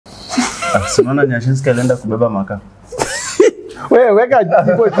Simona Nyashinski alienda kubeba makaa. Wewe weka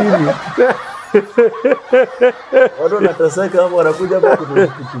jipo chini. Watu wanateseka hapo wanakuja hapa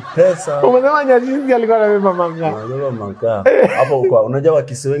kutupesa. Umesema Nyashinski alikuwa anabeba makaa. Anabeba makaa. Hapo kwa unajua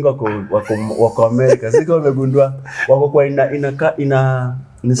wakisi wengi wako America. Sika wamegundua wako kwa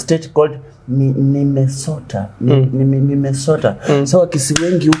in state called Minnesota. Minnesota. So wakisi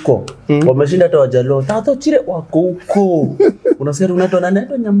wengi huko wameshinda hata Wajalo. Tato chile wako huko. Unasikia unaitwa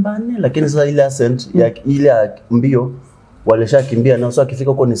anaitwa Nyambani lakini sasa ile accent ya ile mbio walisha kimbia na sasa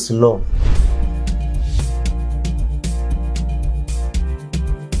akifika huko ni slow.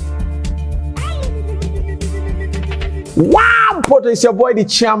 Wow, it's your boy, the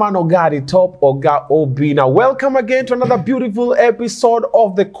chairman Ogari Top Oga Obinna. Welcome again to another beautiful episode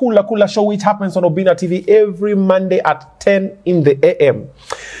of the Cooler Show, which happens on ObinnaTV every Monday at 10 in the AM.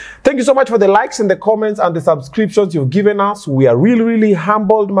 Thank you so much for the likes and the comments and the subscriptions you've given us. We are really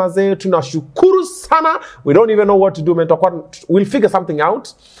humbled, mazee. Tunashukuru sana. We don't even know what to do. We'll figure something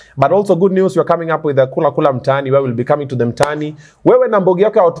out. But also good news, we're coming up with the Kula Mtani, where we'll be coming to the Mtani. Wewe na mbogi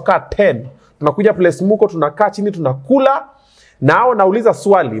yako watukaa 10. Tunakuja place muko, tunakaa chini, tunakula. Nao nauliza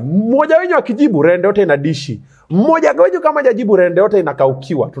swali. Mmoja wenyu akijibu rende yote inadishi. Mmoja wenyu kama hajajibu rende yote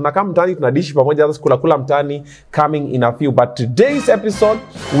inakaukiwa. Tunakaa mtani tunadishi pamoja. That's Kula Mtani coming in a few. But today's episode,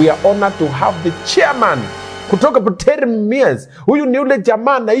 we are honored to have the chairman kutoka Potere Mies. Huyu ni ule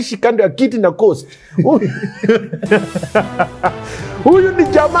jamaa naishi kando ya kiti na coast. Huyu ni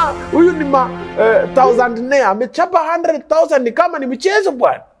jamaa, huyu ni thousandaire. Amechapa 100,000 ni kama ni michezo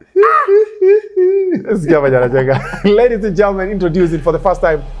bwana. Ladies and gentlemen, introducing for the first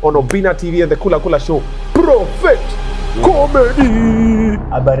time on ObinnaTV and the KulaCoolerShow, ProFate Comedy.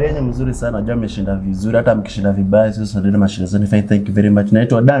 Habari yenu mzuri sana, najua mmeshinda vizuri, hata mkishinda vibaya sio ndio mashindano. Thank you very much.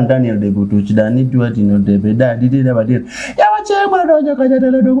 Naitwa Daniel Debutuchi Dani Duatino Debeda Didi Badir. Ya wache mwana doja kaja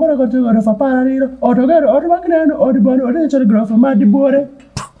tele dongora kutoka na fapara riro. Otogero otobakino odibano odechograph madibore.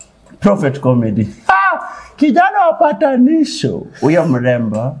 ProFate Comedy. Kijana wa patanisho. Huyo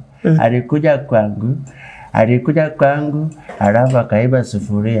mrembo alikuja kwangu alafu akaiba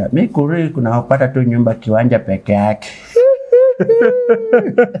sufuria. Mimi kuri kuna wapata tu nyumba kiwanja peke yake.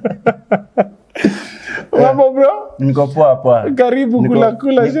 Mambo bro? Niko poa. Karibu Kula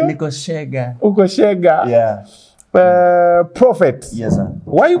Show. Niko shega. Uko shega. Yeah. ProFate. Yes sir.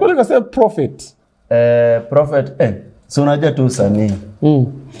 Why you calling yourself ProFate? ProFate so unajua tu usanii.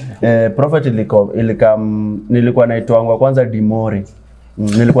 ProFate nilikuwa naitwa kwanza Dimore.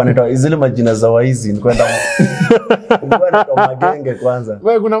 Nilikuwa naitwa zile majina za waizi, nilikuwa naitwa Magenge kwanza.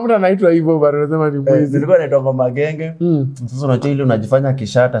 Wewe kuna mtu anaitwa hivyo bado unasema ni mwizi. Nilikuwa naitwa Magenge. Sasa unajua ile unajifanya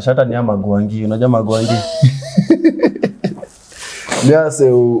kishata, shata ni ama Magwangi, unajua Magwangi.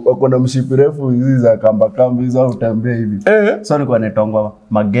 Niase wako na mshipi refu hizi za kamba hizo utambia hivi. So nilikuwa naitwa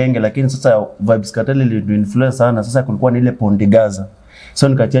Magenge, lakini sasa Vibes Cartel ili influence sana. Sasa kulikuwa ni ile Pondi Gaza. So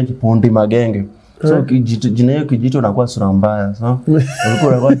nikachange Pondi Magenge. So jina hiyo kijito unakuwa sura mbaya. So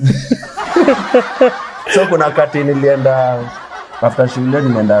ulikuwa so kuna wakati nilienda after shule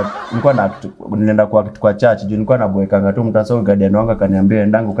nilienda kwa church. Nilikuwa naboekanga tu mtaso guardian wangu akaniambia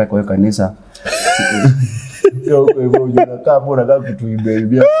ndangu kae kwa hiyo kanisa. Yo kwa hivyo unakaa hapo unakaa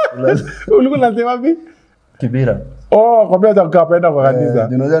kutuibia. Ulikuwa unasema vipi? Kibira. Kwambia utakapenda kwa kanisa.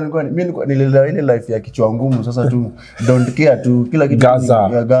 Unajua mimi nililelewa ile life ya kichwa ngumu sasa tu don't care tu kila kitu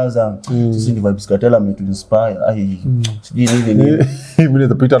ya Gaza. Sisi ni Vibes Cartel to inspire. Sijui nini. Mimi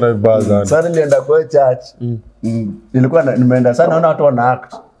nitapita na Gaza. Sasa nilienda kwa church. Nilikuwa nimeenda sana naona watu wana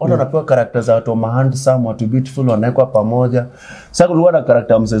act. Watu wanapewa characters za watu handsome, watu beautiful wanawekwa pamoja. Sasa kulikuwa na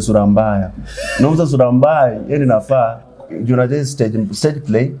character mse sura mbaya. Na mse sura mbaya yeye nafaa unajua stage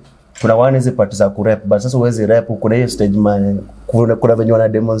play. Kuna wana hizi parties za kurap, but sasa uwezi rap, kuna hiyo stage kuna venye wana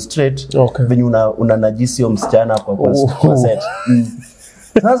demonstrate, venye una najisi msichana hapa kwa set.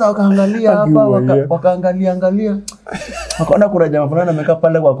 Sasa wakaangalia hapa, wakaangalia. Wakaona kuna jamaa fulani amekaa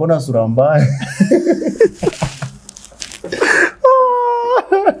pale kwa kona sura mbaya.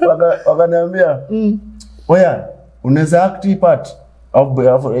 Wakaniambia, "Oya, unaweza act part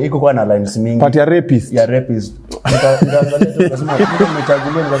iko kwa na lines mingi. Part ya rapist." Ya rapist. Nikaangalia tu kasema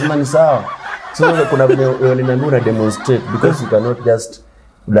nimechaguliwa nikasema ni sawa. So kuna vile waliniambia demonstrate because you cannot just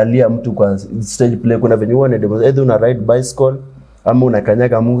lalia mtu kwa stage play. Kuna venye uone demonstrate either una ride bicycle ama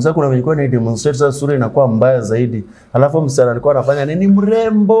unakanyaga Mungu. Sasa kuna venye kwa demonstrate sasa sura inakuwa mbaya zaidi. Alafu msana alikuwa anafanya nini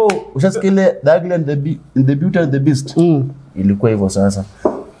mrembo. Ushasikia The Ugly and the Beauty and the Beast. Ilikuwa hivyo sasa.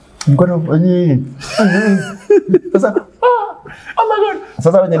 Nilikuwa nafanya sasa oh my god.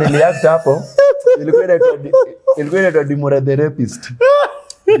 Sasa wenye niliact hapo ilikuwa inaitwa Dimore the Rapist.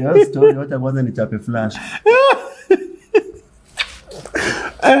 Yes, story wacha kwanza nichape flash.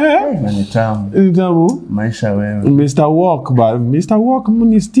 Na ni tamu. Ni tamu. Maisha wewe. Mister Wok, but Mister Wok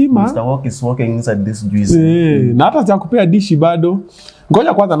ni steamer. Mister Wok is working inside this juice. Na hata sijakupea dishi bado.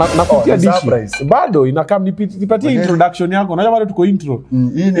 Ngoja kwanza nakutia dishi. Bado inakam nipatie introduction yako. Unajua bado tuko intro.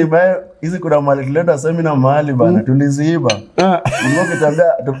 Hii ni hizi kuna mahali tuleta seminar mahali bana tuliziiba. Ulikuwa ukitambia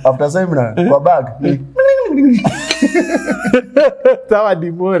after seminar kwa bag. Sawa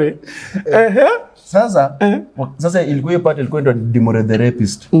Dimore. Sasa ilikuwa hiyo part ilikuwa ndo Dimore the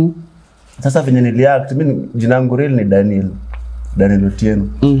rapist. Sasa venye niliact mimi jina langu real ni Daniel Otieno.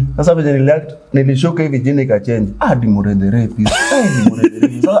 Sasa venye niliact nilishoka hivi jina ikachange. Dimore the rapist. Dimore the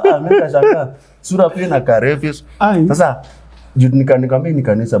rapist. Sasa nikashanga sura pia na ka rapist. Sasa nikamwambia ni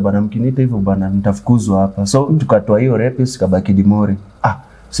kanisa bana mkiniita hivyo bana nitafukuzwa hapa. So tukatoa hiyo rapist kabaki Dimore.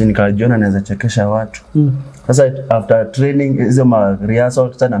 Si nikajiona naweza chekesha watu. Sasa after training hizo ma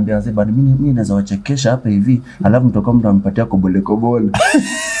rehearsal sasa naambia sasa bado mimi naweza wachekesha hapa hivi alafu mtoka mtu ampatia kobole. Mimi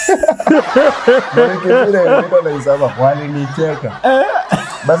ndio naisema wale nicheka.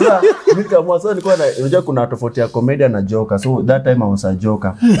 Basi nikaamua sasa nilikuwa unajua kuna tofauti ya comedy na joker. So that time I was a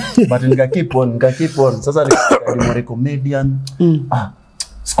joker. But nika keep on. Sasa ni comedian.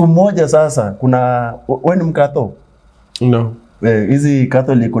 Siku moja sasa kuna wewe ni mkatho? No. Hizi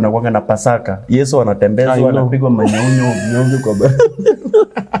Catholic kuna kwanga na Pasaka. Yesu anatembezwa anapigwa manyaunyo ovyo kwa baba.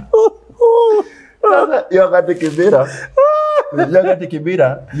 Sasa wakati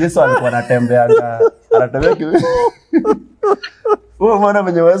kibira Yesu alikuwa anatembea kibira. Mwana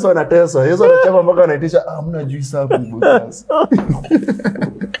mwenye Yesu anateswa. Yesu anachapa mpaka anaitisha hamna juice hapo basi.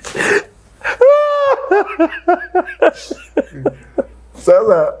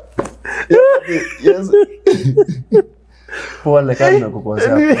 Sasa Yesu pole kama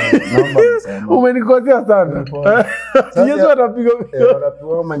nakukosea. Naomba msamaha. Umenikosea sana. Yesu anapiga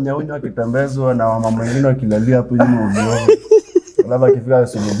manyaunyo akitembezwa na mama mwingine akilalia hapo nyuma ovyo. Alafu akifika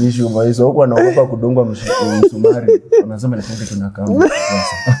suluhisho hizo huko anaogopa kudungwa msumari. Anasema ni kitu tunakama.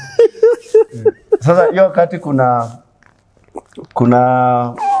 Sasa hiyo wakati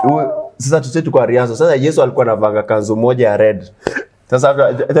kuna sasa tuchetu kwa riazo. Sasa Yesu alikuwa anavaa kanzu moja ya red. Sasa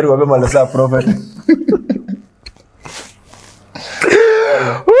hata niwaambia malasa prophet.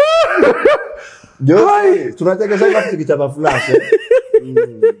 Joy, tunataka sasa kitu kichapa flash.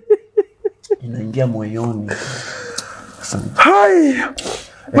 Inaingia moyoni. Hai.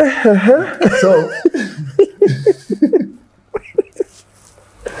 So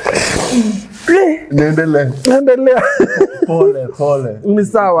Nendelea. Pole. Ni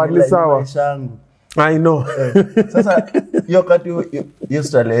sawa. I know. Sasa hiyo wakati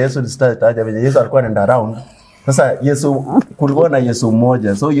Yesu start aje venye Yesu alikuwa anaenda around. Sasa Yesu kulikuwa na Yesu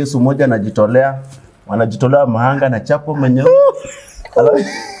mmoja. So Yesu mmoja anajitolea mahanga na chapo mwenyewe.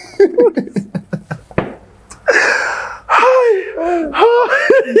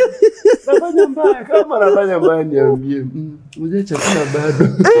 Nafanya mbaya kama nafanya mbaya niambie. Uje chakula bado.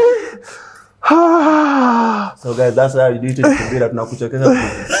 So guys, that's how you do it kibira tunakuchekeza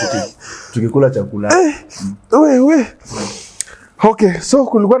tukikula chakula. We. Okay, so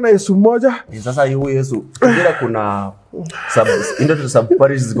kulikuwa na Yesu mmoja. Sasa hiyo Yesu, kibira kuna sub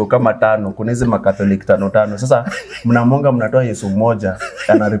parish ziko kama 5, kuna hizo makatholiki 5. Sasa mnamonga mnatoa Yesu mmoja,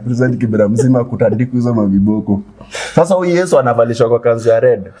 ana represent kibira mzima kutandika hizo mabiboko. Sasa huyu Yesu anavalishwa kwa kanzu ya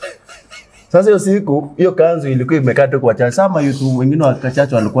red. Sasa hiyo siku, hiyo kanzu ilikuwa imekaa tu kwa chacha. Sama YouTube wengine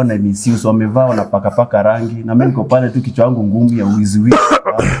wakachacho walikuwa na misuse, wamevaa wanapaka rangi na mimi niko pale tu kichwa wangu ngumu ya wizi.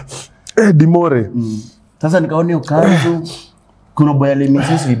 Dimore. Sasa nikaona hiyo kanzu kuna boya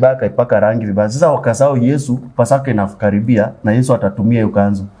limisi vibaka ipaka rangi vibaya. Sasa wakasahau Yesu Pasaka inakaribia na Yesu atatumia hiyo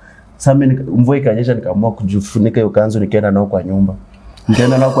kanzu. Sasa mimi mvua ikanyesha nikaamua kujifunika hiyo kanzu nikaenda nao kwa nyumba.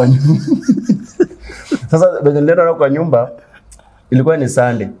 Sasa nilienda nao kwa nyumba ilikuwa ni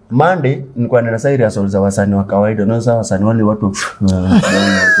Sunday. Monday nilikuwa nina sairi ya za wasanii wa kawaida. Na sasa wasanii wale watu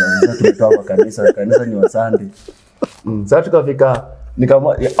tumetoa kanisa ni wa Sunday. Sasa tukafika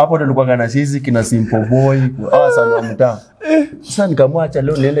hapo ndo nilikuwa na shizi kina Simple Boy sana wa mtaa. Sasa nikamwacha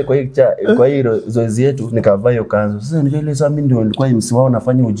leo niende kwa hiyo zoezi yetu nikavaa hiyo kanzu. Sasa ndio ile mimi ndio nilikuwa MC wao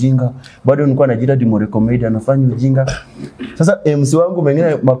nafanya ujinga. Bado nilikuwa najiita Dimore comedy anafanya ujinga. Sasa MC wangu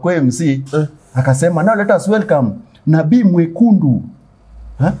mwingine makwe MC akasema now let us welcome Nabii Mwekundu.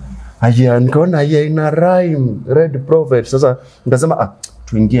 Aya nikaona ina rhyme Red Prophet. Sasa nikasema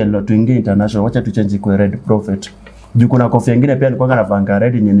tuingie international, wacha tuchange kwa Red Prophet. Juu kuna kofia nyingine pia nilikuwa na vanga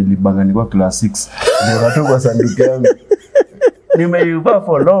red yenye nilibanga nilikuwa class 6. Ndio watu kwa sanduku yangu. Nimeiva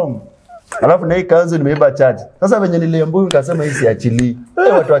for long. Alafu na hii kanzu nimeiba charge. Sasa venye niliambiwa nikasema hii siachili.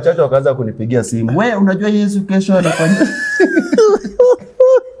 Watu wachache wakaanza kunipigia simu. Wewe unajua Yesu kesho anafanya.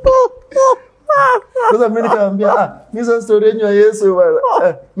 Sasa mimi nikamwambia mimi sasa story yenyu ya Yesu bwana.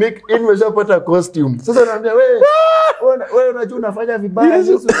 Mimi nimeshapata costume. Sasa naambia wewe unajua unafanya vibaya.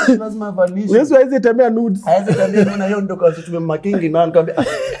 Yesu lazima avalishe. Yesu haizi tembea nudes. Haizi tembea na hiyo ndio kwa sababu tumemakingi na nikamwambia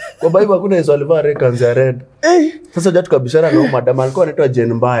kwa Bible hakuna Yesu alivaa rekans ya red. Sasa jatu kabishana na madam alikuwa anaitwa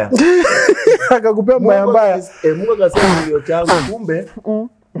Jane Mbaya. Akakupea mbaya. Mungu akasema ndio changu kumbe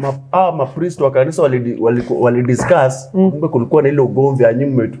mapriest wa kanisa wali discuss kumbe kulikuwa na ile ugomvi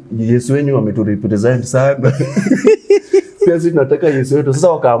anyume Yesu wenyu wameturepresent sana. Pia sisi tunataka Yesu wetu.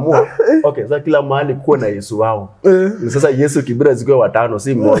 Sasa wakaamua okay, sasa kila mahali kuwa na Yesu wao. Sasa Yesu kibira zikuwa watano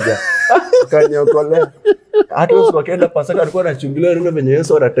si mmoja. Kanyokolea. Hata Yesu wakaenda Pasaka alikuwa anachungulia ndio venye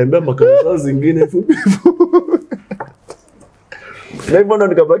Yesu anatembea makanisa zingine fupi. Na hivyo ndo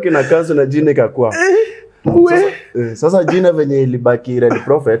nikabaki na kazi na jina ikakuwa. Sasa jina venye ilibaki Red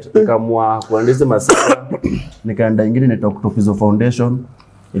Prophet nikamua kuandika masala nikaenda ingine ni Octopizo Foundation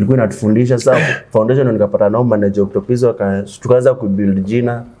ilikuwa inatufundisha sasa foundation nikapata nao manager Octopizo tukaanza kubuild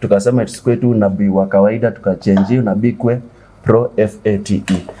jina tukasema tusikwe tu nabii wa kawaida tukachange nabii kwe ProFate.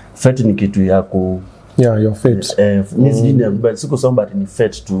 Fate ni kitu ya ku your fate. Mimi jina sikusoma but ni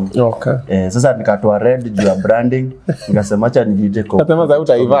fate tu. Okay. Sasa nikatoa red juu ya branding nikasema acha nijije kwa. Nasema sasa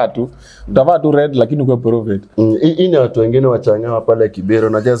utaivaa tu. Utavaa tu red lakini kwa ProFate. Hii ni watu wengine wachanganya pale Kibero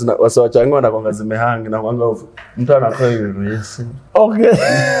na jazi na wasawachanganya na kwanga zimehang na kwanga mtu anakoa hiyo yes. Okay.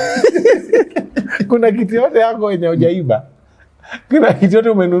 Kuna kitu yote yako yenye hujaiba. Kuna kitu yote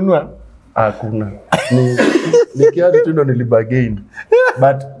umenunua. Hakuna. Ni kiatu tu ndo nilibagain.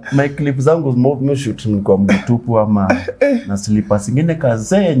 But my clip zangu more shoot ni kwa mtupu ama na slippers zingine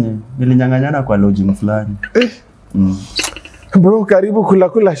kazenye nilinyang'anyana kwa lodging fulani. Bro, karibu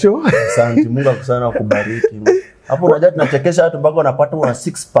KulaCoolerShow. Asante, Mungu akusana akubariki. Hapo unajua tunachekesha watu mpaka unapata una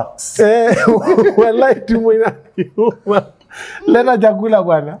 6 packs. Wallahi tu mwana. Leta chakula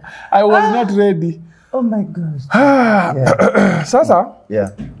bwana. I was not ready. Oh my gosh. Sasa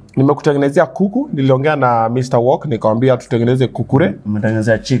nimekutengenezea kuku, niliongea na Mister Wok nikamwambia tutengeneze kukure.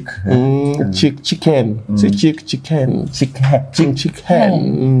 Umetengenezea chicken. Si chicken.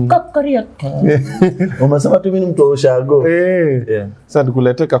 Umesema tu mimi mtu wa ushago. Sasa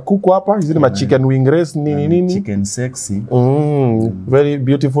nikuleteka kuku hapa, hizi ni ma chicken wing race nini. Chicken sexy. Very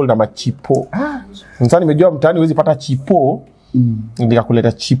beautiful na machipo. Sasa nimejua mtaani huwezi pata chipo.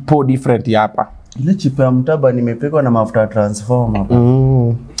 Nikakuleta chipo different hapa. Ile chipo ya mtaba nimepikwa na mafuta transform hapa.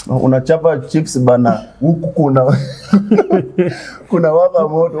 Unachapa chips bana huku kuna waka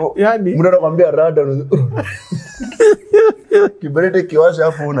moto. Yani mtu anakuambia rada kiberete kiwasha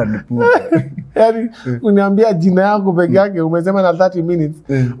afu unalipuka. Yani uniambia jina yako peke yake umesema na 30 minutes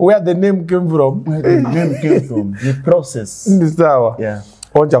where the name came from. The process. Ni sawa.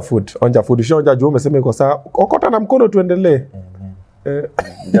 Onja food. Shonja juu umesema iko sawa. Okota na mkono tuendelee.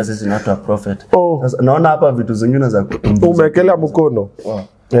 This is not a prophet. Naona hapa vitu zingine za umekelea mkono.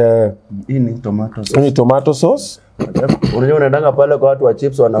 Hii ni tomato sauce. Ni tomato sauce. Unajua unaendanga pale kwa watu wa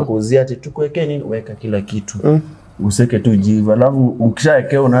chips wanakuuzia ati tukuwekee nini, weka kila kitu. Useke tu jiva, alafu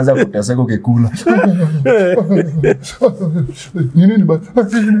ukishaekea unaanza kuteseka ukikula. Nini ni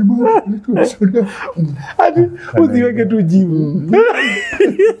basi? Hadi usiweke tu jivu.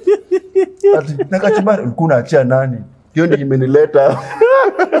 Ati na kachumbari ulikuwa unaachia nani? Hiyo ndio imenileta.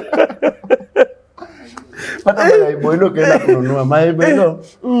 Pata maiboilo kenda kununua maiboilo.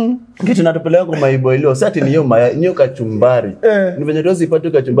 Kitu natupeleka kwa maiboilo. Sasa ati niyo kachumbari. Ni venye dozi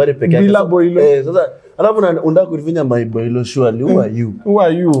ipate kachumbari peke yake. Bila boilo. Sasa alafu unataka kulifinya maiboilo surely who are you? Who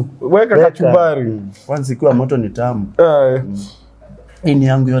are you? Weka kachumbari. Once ikiwa moto ni tamu. Hii ni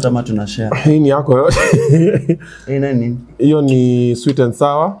yangu yote ama tunashare. Hii ni yako yote. Hii nini? Hiyo ni sweet and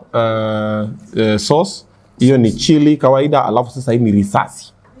sour sauce. Hiyo ni chili kawaida, alafu sasa hii ni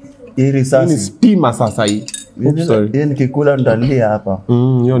risasi. Hii risasi. Hii ni steamer sasa hii. Hii nikikula ndalia hapa.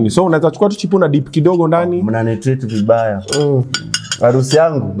 Hiyo ni. So unaweza chukua tu chipu na dip kidogo ndani. Mnanitreat vibaya. Harusi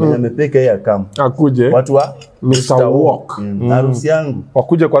yangu nimepika hii akam. Akuje. Watu wa Mister Wok. Harusi yangu.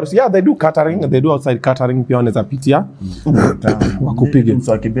 Wakuje kwa harusi. They do catering. They do outside catering pia wanaweza pitia. Wakupige.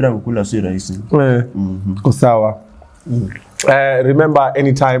 Mtu akibira kukula si rahisi. Kwa sawa. Remember,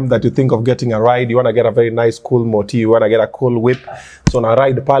 anytime that you think of getting a ride, you want to get a very nice cool moti, you want to get a cool whip. So na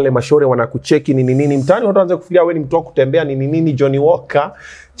ride pale mashore wanakucheki nini mtani watu wanze kufikiria wewe ni mtu wa kutembea nini Johnny Walker.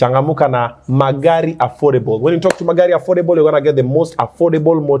 Changamuka na magari affordable. When you talk to magari affordable, you're going to get the most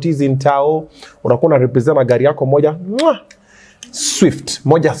affordable motis in town. Unakuwa represent magari yako moja Swift,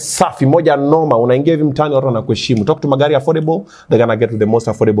 moja safi, moja noma. Unaingia hivi mtani watu wanakuheshimu. Talk to magari affordable, they're gonna get the most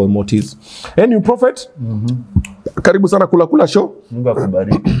affordable motis. And you Prophet? Karibu sana KulaCoolerShow. Mungu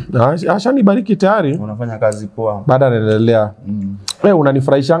akubariki. Ashani bariki tayari. Unafanya kazi poa. Baada naendelea. Wewe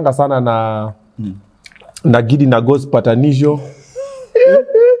unanifurahishanga sana na Nagidi na Ghost patanisho.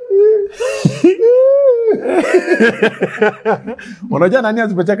 Unajua nani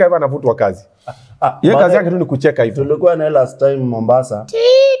asipocheka hivyo anafutwa kazi? Yeye kazi yake tu ni kucheka hivyo. Tulikuwa na last time Mombasa.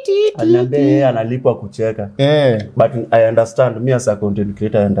 Ananiambia yeye analipwa kucheka. But I understand, me as a content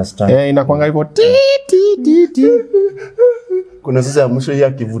creator I understand. Inakuanga hivyo. Kuna sasa mwisho yeye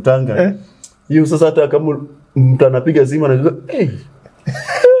akivutanga. Hiyo sasa hata kama mtu anapiga simu anajua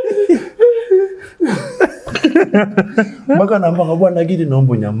Maka namba bwana Gidi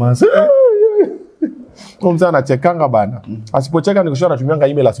naomba nyamaza. Mzee anachekanga bana. Asipocheka nikushona tumianga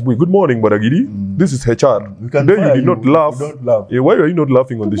email asubuhi. Good morning Bwana Gidi. This is HR. Today you did not laugh. Why are you not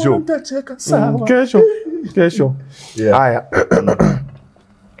laughing on the show? Kesho. Aya.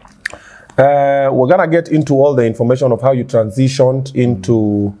 We're gonna get into all the information of how you transitioned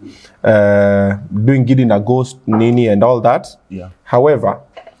into doing Gidi na Ghost, Nini and all that. Yeah. However,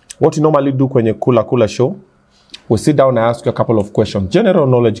 what you normally do kwenye KulaCoolerShow, we sit down and ask you a couple of questions. General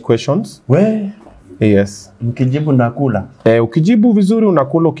knowledge questions. Yes. Mkijibu nakula. Ukijibu vizuri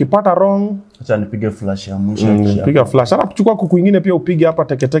unakula, ukipata wrong acha nipige flash ya mwisho. Piga flash. Hata kuchukua kuku nyingine pia upige hapa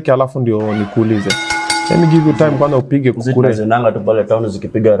teke alafu ndio nikuulize. Let me give you time kwanza upige kukule. Zinanga tu pale town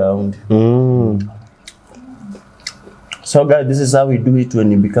zikipiga round. So guys, this is how we do it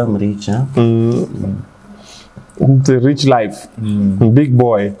when you become rich, huh? The rich life. Big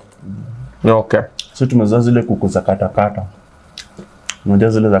boy. Okay. So tumezoea zile kuku za katakata. Unajua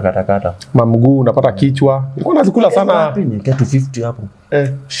zile za katakata. Mamguu unapata kichwa. Nilikuwa nazikula sana. Ni kitu 50 hapo.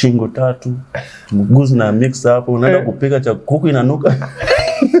 Shingo 3. Mguu na mix hapo. Unaenda kupika cha kuku inanuka.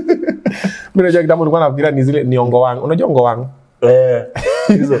 Mimi najua kitambo nilikuwa nafikiria ni zile ni ongowangu. Unajua ongowangu?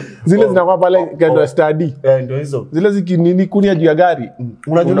 Hizo. Zile zinakuwa pale kando study. Ndio hizo. Zile zikinini kunia juu ya gari.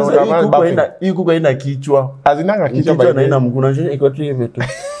 Unajua hii kuku haina kichwa. Hazinanga kichwa bali. Haina mguu. Unajua iko tu hivi tu.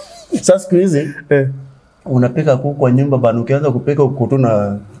 Sasa siku hizi unapika kuku kwa nyumba bana, ukianza kupika kuku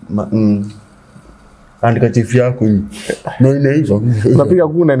na andika chief yako hii. Na ina hizo. Unapika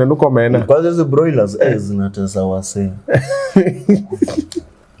kuku na inanuka umeenda. Kwanza hizo broilers zinatesa wase.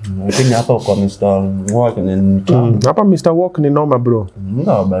 Lakini hapa kwa Mister Wok ni hapa Mister Wok ni noma bro.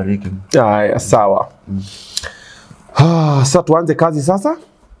 Mungu awabariki. Haya sawa. Sasa tuanze kazi sasa.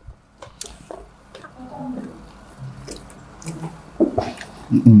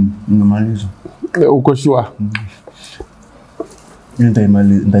 Nimaliza. Uko sure?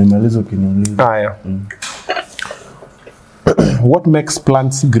 Ndaimaliza ukiniuliza. Haya. What makes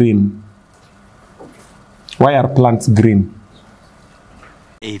plants green? Why are plants green?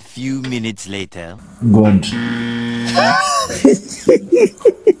 A few minutes later. God.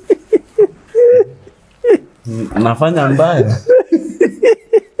 Nafanya mbaya.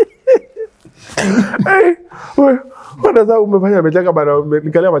 Mbona sasa umefanya mechaka bana,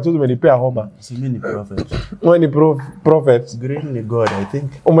 nikalia machozi umenipea homa. Si mimi ni prophet. Wewe ni prophet. Green ni God, I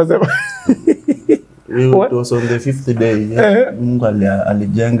think. Umesema it was on the 5th day. Mungu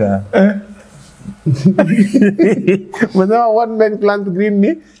alijenga. Umesema what makes plants green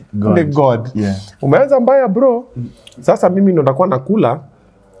ni God. Yeah. Umeanza mbaya bro. Sasa mimi ndo ndakuwa nakula.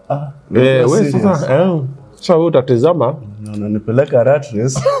 Wewe sasa sasa wewe utatazama. Unanipeleka rat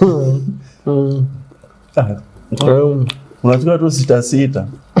race. Unachukua tu 6.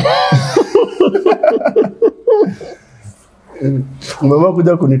 Mama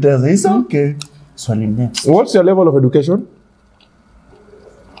kuja kuniteza. It's okay. Swali next. What's your level of education?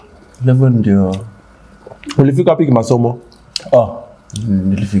 Level ndio. Ulifika wapi kimasomo?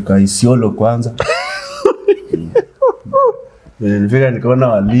 Nilifika Isiolo kwanza. Nilifika nikaona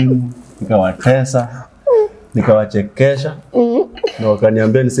walimu, nikawatesa, nikawachekesha. Na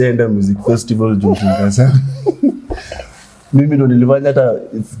wakaniambia nisiende music festival juu nikasema. Mimi ndo nilifanya hata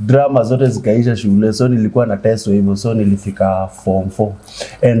drama zote zikaisha shule, so nilikuwa na teso hivyo, so nilifika form 4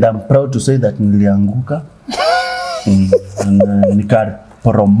 and I'm proud to say that nilianguka.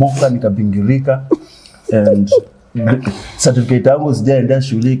 Nikaporomoka, nikabingirika and certificate yangu sijaenda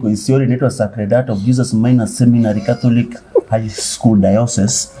shule iko Isiolo, inaitwa Sacred Heart of Jesus Minor Seminary Catholic High School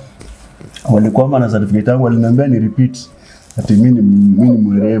Diocese. Walikuwa na certificate yangu, waliniambia ni repeat ati mimi ni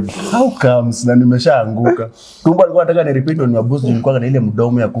mwerevu. How comes na nimeshaanguka. Kumbe alikuwa anataka ni repeat on my boost, nilikuwa na ile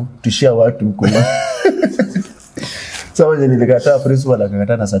mdomo ya kutishia watu huko. Sawa, nilikataa, principal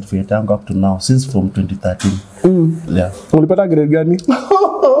akakataa na certificate yangu up to now since from 2013. Yeah. Ulipata grade gani?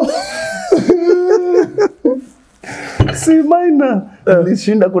 Si minor.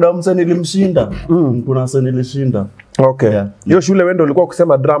 Nilishinda, kuna msa nilimshinda. Kuna msa nilishinda. Okay. Hiyo shule wewe ndio ulikuwa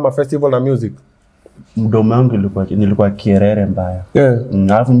kusema drama festival na music. Mdomo wangu nilikuwa kierere mbaya.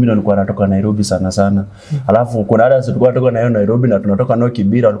 Alafu mimi nilikuwa natoka Nairobi sana. Alafu kuna dada tulikuwa natoka nayo Nairobi na tunatoka nao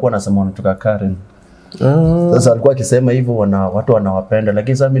Kibira, walikuwa wanasema wanatoka Karen. Sasa alikuwa akisema hivyo watu wanawapenda,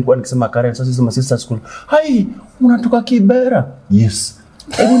 lakini sasa mimi nilikuwa nikisema Karen, sasa sisi sister school, hai unatoka Kibera. Yes.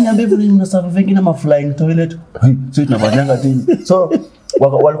 Hebu niambie vile mnasafa vingine na flying toilet. Hai sisi tunafanyanga tini. So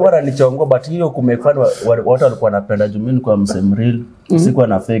walikuwa wananichongoa, but hiyo kumefanya watu walikuwa wanapenda jumini kwa msemreal. Sikuwa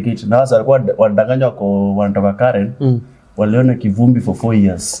na fake it. Na sasa walikuwa wanadanganya kwa wanatoka Karen. Waliona kivumbi for 4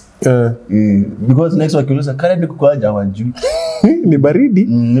 years. Because next wakiuliza Karen ni kukoaje hawajui. Ni baridi.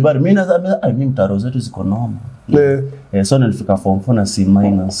 Ni baridi. Mimi nasema mimi mtaro zetu ziko noma. So nilifika form 4 na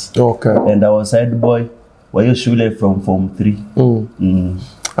C-. Okay. And I was head boy wa hiyo shule from form 3.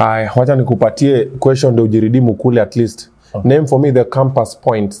 Ai, wacha nikupatie question ndio ujiridimu kule at least. Name for me the campus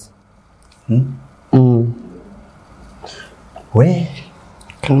points. We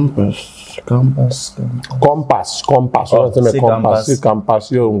campus. Unasema compass, si campus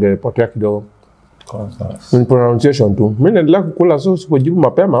hiyo ungepotea kidogo. Compass. Ni pronunciation tu. Mimi naendelea kukula so usipojibu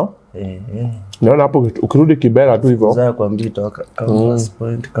mapema. Naona hapo ukirudi Kibera tu hivyo. Sasa kwambia toka campus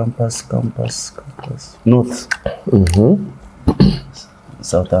point, campus. North.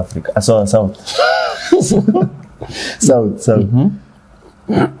 South Africa. South. South.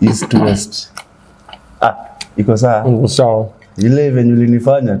 East to west. Iko sawa. Sawa. Ile venye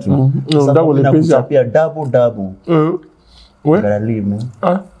ulinifanya tu. Sasa unakuja pia double. We.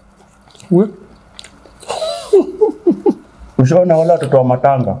 We. Ushaona wala watoto wa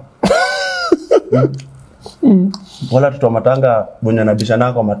matanga. Wala watoto wa matanga mwenye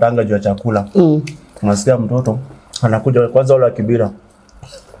anabishana kwa matanga juu ya chakula. Unasikia mtoto anakuja kwanza wala Kibira.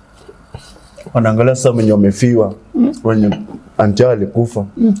 Wanaangalia sasa mwenye umefiwa. Wenye anti alikufa.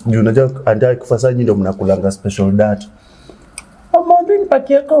 Juu unajua anti alikufa sasa nyinyi ndio mnakulanga special diet. Amondi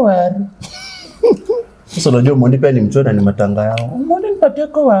nipatie kwa waru. Sasa unajua Mondi pia ni mchona ni matanga yao. Mondi nipatie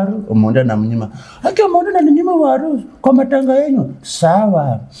kwa waru. Mondi anamnyima. Haki Mondi ananinyima waru kwa matanga yenu.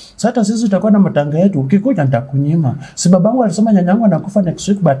 Sawa. Sasa sisi tutakuwa na matanga yetu. Ukikuja nitakunyima. Si babangu alisema nyanyangu anakufa next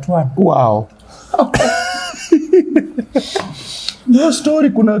week but one. Wow. No story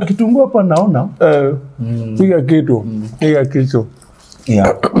kuna kitunguu hapa naona. Piga kitu.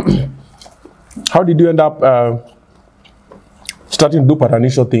 Yeah. How did you end up starting to do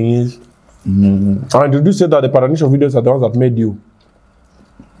patanisho things? And did you say that the patanisho videos are the ones that made you?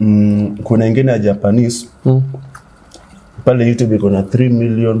 Kuna ingine ya Japanese. Pale YouTube kuna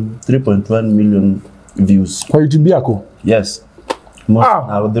 3.1 million views. Kwa YouTube yako? Yes.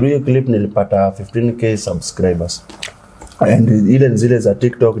 The real clip nilipata 15k subscribers. And ile zile za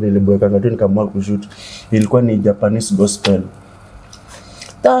TikTok nilibweka ngatu nikamwa kushoot. Ilikuwa ni Japanese gospel.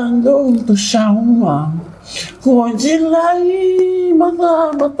 Tango to shauma. Kuojilai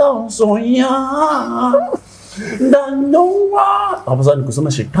mata soya. Dandoa. Hapo sasa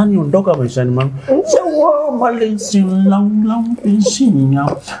nikusema shetani ondoka maishani mwangu. Jawa malensi long pensinya.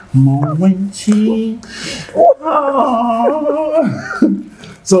 Mwenchi.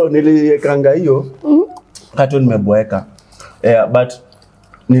 So niliekanga hiyo. Kato nimeboeka. But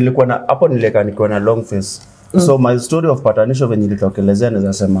nilikuwa na hapo nilikuwa na long face. So my story of patanisho venye nilitokelezea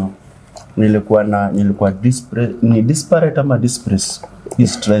naweza sema nilikuwa disparate ama distress.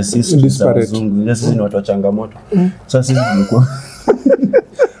 Sisi ni watu wa changamoto. Sasa sisi tulikuwa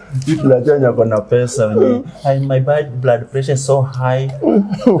tunachanya kwa pesa wenye my blood pressure so high.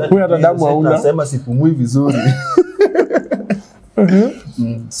 Wewe damu hauna. Nasema sipumui vizuri.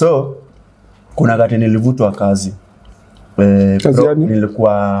 So kuna wakati nilivutwa kazi.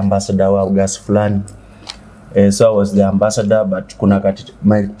 Nilikuwa ambassador wa gas fulani. So I was the ambassador, but kuna wakati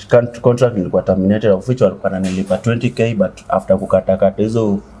my contract ilikuwa terminated, of which walikuwa wananilipa 20k, but after kukata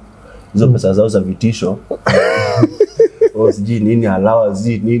hizo pesa zao za vitisho sijui nini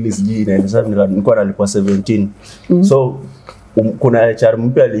allowance nini sijui na sasa nilikuwa nalipwa 17. So kuna HR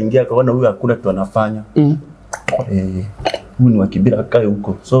mpya aliingia akaona huyu hakuna kitu anafanya. Huyu ni wa Kibira kae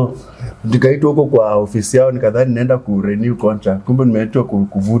huko. So nikaitwa huko kwa ofisi yao nikadhani naenda ku renew contract. Kumbe nimeitwa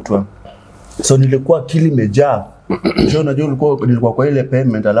kuvutwa. So nilikuwa akili imejaa. Unajua nilikuwa kwa ile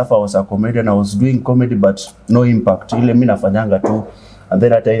payment alafu I was a comedian. I was doing comedy but no impact. Ile mimi nafanyanga tu. And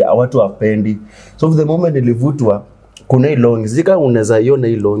then hata watu wapendi. So the moment nilivutwa kuna hii longi. Zika unaweza iona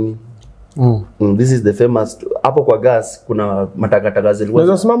hii longi. This is the famous hapo kwa gas kuna matakataka zilikuwa.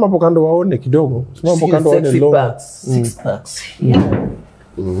 Unaweza simama hapo kando waone kidogo. Simama hapo kando waone longi. 6 packs.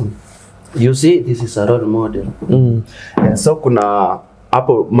 You see this is a role model. So kuna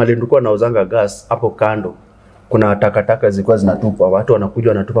hapo mali nilikuwa nauzanga gas hapo kando. Kuna takataka zilikuwa zinatupwa. Watu wanakuja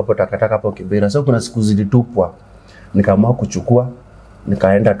wanatupa hapo takataka hapo Kibera. So kuna siku zilitupwa. Nikaamua kuchukua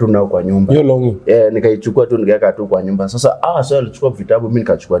nikaenda tu nao kwa nyumba. Hiyo longi. Nikaichukua tu nikaweka tu kwa nyumba. Sasa alichukua vitabu mimi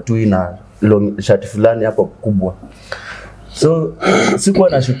nikachukua tu na long shirt fulani hapo kubwa. So sikuwa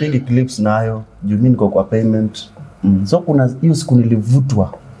na shooting clips nayo, juu mimi niko kwa payment. So kuna hiyo siku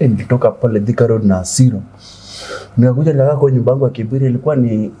nilivutwa, nilitoka pale Thika Road na hasira. Nikakuja nikakaa kwa nyumba yangu ya Kibiri, ilikuwa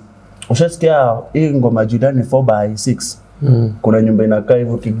ni ushasikia hii ngoma Judani 4x6. Kuna nyumba inakaa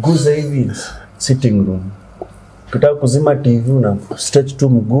hivyo kiguza hivi sitting room. Kitaka kuzima TV na stretch tu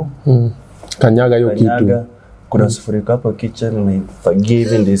mguu. Kanyaga hiyo kitu. Kuna sufuria hapo kitchen na fagia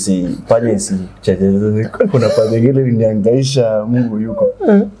hivi ndio panya chaje. Kuna panya ile iliniangaisha Mungu yuko.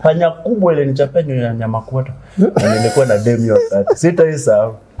 Panya kubwa ile nichapenya nyama kwata. Na nilikuwa na demi wakati.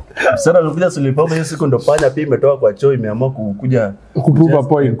 Sitaisahau. Sana nilikuja Sulipamba hiyo siku ndo panya pia imetoka kwa choo imeamua kukuja kuprove a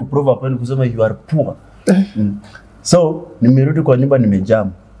point. Kuprove a point kusema you are poor. So nimerudi kwa nyumba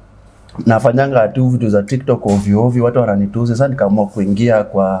nimejam. Nafanyanga tu vitu za TikTok ovyo watu wananitusi. Sasa nikaamua kuingia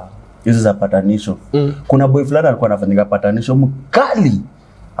kwa hizo za patanisho. Kuna boy fulani alikuwa anafanyanga patanisho mkali.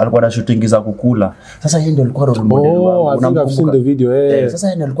 Alikuwa na shooting za kukula. Sasa yeye ndio alikuwa role model wangu. I think I've seen the video. Sasa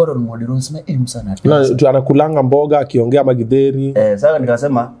yeye ndio alikuwa role model. Unasema msana. Na anakulanga mboga akiongea magidheri. Sasa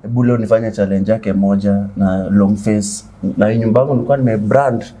nikasema hebu leo nifanye challenge yake moja na long face. Na hii nyumba yangu nilikuwa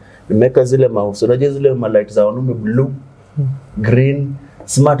nimebrand. Nimeweka zile mouse. Unajua zile light za wanaume blue, green,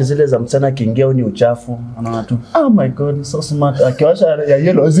 smart zile za mchana akiingia ni uchafu. Anaona tu, oh my god, so smart. Akiwasha ya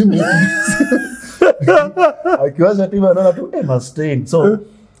yellow azimu. Akiwasha timu anaona tu Mustang. So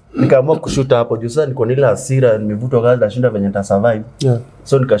nikaamua kushoot hapo. Juu sasa niko nile hasira, nimevutwa kazi nashinda venye nita survive.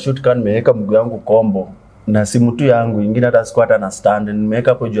 So nikashoot kan nimeweka mguu yangu kombo na simu tu yangu ingine hata sikuwa hata na stand.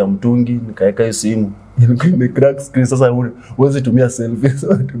 Nimeweka hapo juu ya mtungi, nikaweka hiyo simu. Ni crack screen. Sasa huwezi tumia selfie,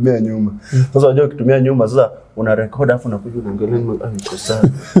 sasa tumia nyuma. Sasa unajua ukitumia nyuma sasa una record afu unakuja unaangalia iko sawa.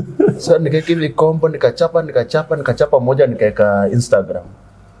 Sasa nikaweka hivi kombo nikachapa moja nikaweka Instagram.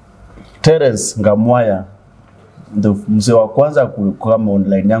 Terence Ngamwaya ndo mzee wa kwanza kama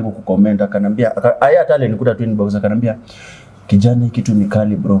online yangu kucomment akanambia hata alinikuta tu inbox akanambia kijana kitu ni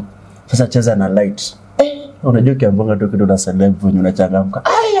kali bro. Sasa cheza na light. Unajua kiambonga tu kitu na celeb venye unachangamka.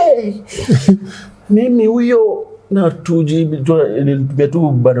 Mimi huyo na 2GB nilitumia tu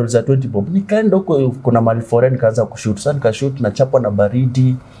bundle za 20 bob. Nikaenda huko kuna mali foreign kaanza kushoot. Sasa nikashoot na chapa na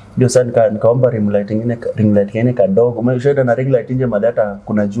baridi. Ndio sasa nikaomba ring light ingine kadogo. Mimi shida na ring light nje mali hata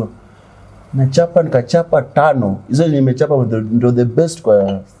kuna jua. Nikachapa 5. Hizo nimechapa ndio the best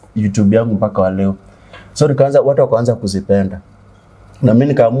kwa YouTube yangu mpaka wa leo. So nikaanza watu wakaanza kuzipenda. Na mimi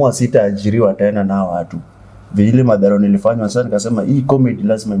nikaamua sitaajiriwa tena na watu. Vile madhara nilifanywa sasa nikasema hii comedy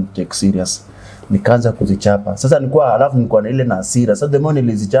lazima ni take serious. Nikaanza kuzichapa. Sasa nilikuwa na ile na hasira. Sasa the more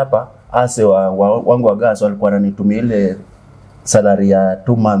nilizichapa ase wangu wa gas walikuwa wananitumia ile salary ya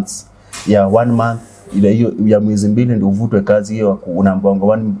 2 months ya 1 month ile hiyo ya mwezi mbili ndio uvutwe kazi hiyo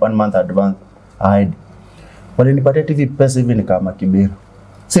unaambongo 1 month advance. Walinipatia TV pesa hivi ni kama kibira.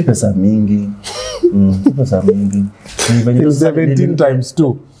 Si pesa mingi. Si pesa mingi. Ni 17 times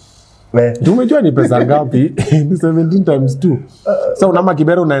 2. Umejua ni pesa ngapi? Ni 17 times 2. Sasa unama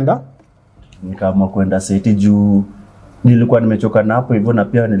kibera unaenda? Nikaamua kwenda seti juu nilikuwa nimechoka na hapo hivyo na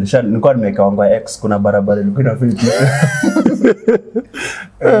pia nilikuwa nimeweka wangu X kuna barabara ilikuwa inafiti.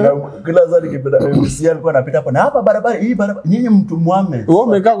 Kila zani kipenda MC alikuwa anapita hapo na hapa barabara hii barabara nyinyi mtu muame. Wewe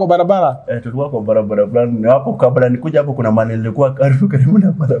umekaa kwa barabara? Tulikuwa kwa barabara fulani hapo kabla nikuja hapo kuna mali nilikuwa karibu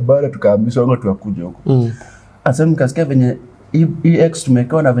na barabara tukahamishwa ngo tukakuja huko. Asa nikasikia venye hii X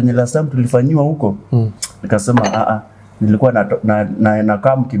tumekaa na venye last time tulifanywa huko. Nikasema nilikuwa na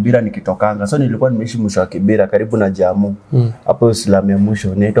kama Kibira nikitokanga. So nilikuwa nimeishi mwisho wa Kibira karibu na Jamu. Hapo Uislamu ya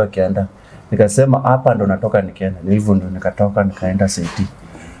mwisho naitwa Kianda. Nikasema hapa ndo natoka nikienda. Hivyo ndo nikatoka nikaenda seti.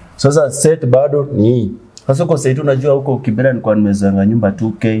 Sasa set bado ni. Sasa uko seti unajua huko Kibira nilikuwa nimezenga nyumba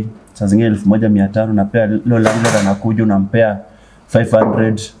 2K, saa zingine 1500 na pia leo landlord anakuja unampea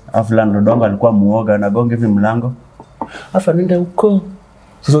 500. Afu landlord alikuwa muoga anagonga hivi mlango. Afa nenda huko.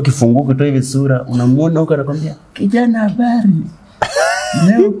 Sasa ukifunguka tu hivi sura unamuona huko anakuambia kijana habari.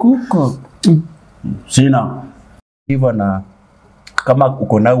 Leo kuko. Sina. Hivyo na kama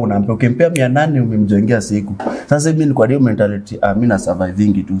uko nao unampea ukimpea 800 umemjengea siku. Sasa mimi nilikuwa hiyo mentality mimi na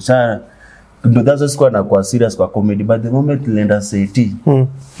surviving tu. Sasa ndio that's sikuwa na kwa serious kwa comedy but the moment nilienda seti.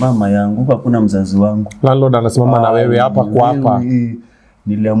 Mama yangu hakuna mzazi wangu. Landlord anasimama na wewe hapa kwa hapa.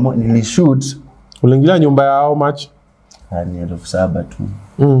 Nilishoot. Uliingia nyumba ya how much? Ni 7,000 tu.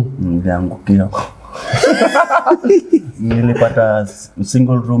 Niliangukia. Nilipata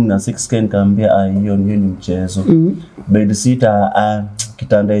single room na 6K nikamwambia hiyo ni mchezo. Bed sitter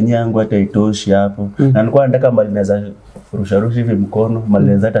kitanda yenyewe yangu hata itoshi hapo. Na nilikuwa nataka mali naweza rusha hivi mkono, mali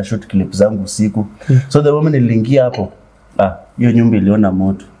naweza hata shoot clip zangu usiku. So the moment niliingia hapo, hiyo nyumba iliona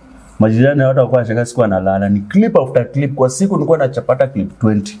moto. Majirani watu walikuwa wanashangaa sikuwa nalala. Ni clip after clip kwa siku nilikuwa nachapata clip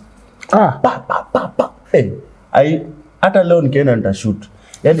 20. Hata leo nikienda nitashoot.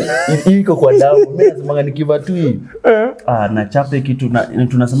 Yaani iko kwa damu. Mimi nasemanga nikiva tu hii. Na chape kitu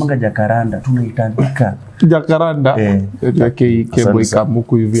tunasemanga jacaranda, tunaitandika. Jacaranda. Okay, kebo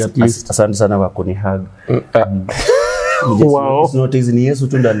ikamuku hivi at least. Asante sana kwa kunihug. Wow. It's not easy, ni Yesu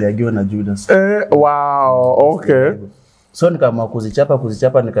tu ndiye aliagiwa na Judas. Wow, okay. So nikaamua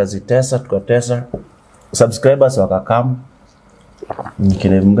kuzichapa nikazitesa, tukatesa. Subscribers wakakam.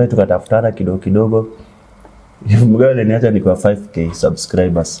 Kile mga tukatafutana kidogo. Mga ile niacha niko 5k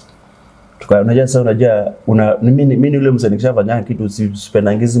subscribers. Unajua sasa mimi yule msanii kishafanya kitu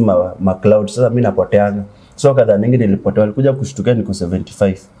sipendangizi ma cloud. Sasa mimi napoteanga. So kadha nyingi nilipotea, walikuja kushtukia niko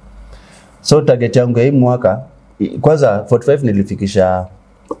 75. So target yangu hii mwaka kwanza 45 nilifikisha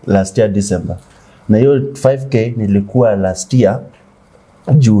last year December. Na hiyo 5k nilikuwa last year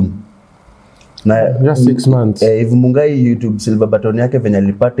June. Na just 6 months. Hivi Mungai YouTube silver button yake venye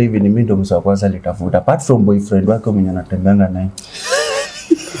alipata hivi ni mimi ndo mswa kwanza litafuta. Apart from boyfriend wake mwenye anatembeanga naye.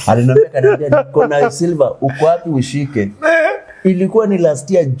 Aliniambia kanambia kuna silver uko wapi ushike. Ilikuwa ni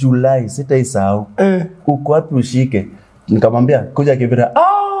last year July, sitaisahau. Uko wapi ushike. Nikamwambia kuja kibira.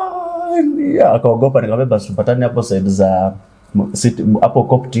 Akaogopa, nikamwambia basi tupatane hapo side za hapo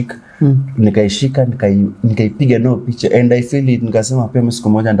Coptic. Nikaishika nikaipiga nao picha and I feel it, nikasema pia siku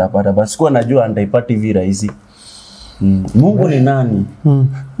moja ndapata, basi sikuwa najua nitaipata hivi rahisi. Mungu ni nani?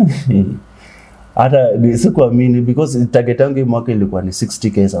 Hata sikuamini because target yangu mwaka ilikuwa ni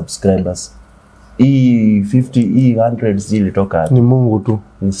 60k subscribers. 50 100 zilitoka. Ni Mungu tu.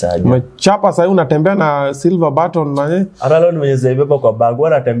 Ni saja. Umechapa sasa unatembea na silver button manye. Hata leo nimezebeba kwa bag.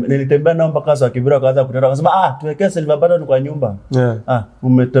 Nilitembea nao mpaka saa kibira kaanza kutenda akasema tuwekee silver button kwa nyumba.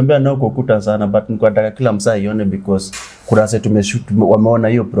 Umetembea nao kwa kuta sana but nataka kila msaa ione because kurasa tumeshoot wameona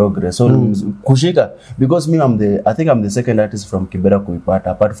hiyo progress. So kushika because I think I'm the second artist from Kibera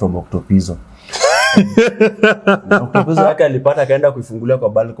kuipata apart from Octopizo. Octopizo yake alipata kaenda kuifungulia kwa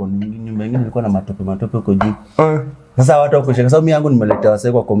balcony, nyumba nyingine ilikuwa na matope huko juu. Sasa watu wakushika. Sasa mimi yangu nimeletea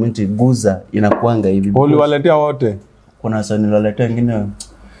wasee kwa community guza inakuanga hivi. Uliwaletea wote? Kuna wasee nilaletea wengine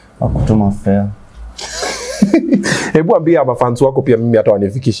wakutuma fair. Hebu ambia mafans wako pia mimi hata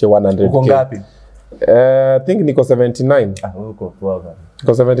wanifikishe 100k. Uko ngapi? I think niko 79. Uko poa.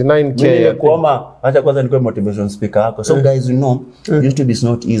 Niko 79k. Mimi kuoma acha kwanza nikuwe motivation speaker yako. So guys, you know YouTube is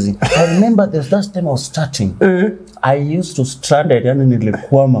not easy. I remember the first time I was starting. I used to stranded, yani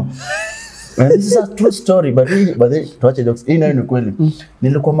nilikwama. And this is a true story, but tuache jokes. Ina ni kweli.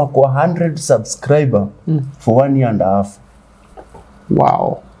 Nilikwama kwa 100 subscriber for 1 year and a half.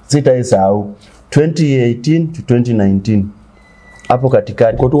 Wow. Sitaisahau 2018 to 2019. Hapo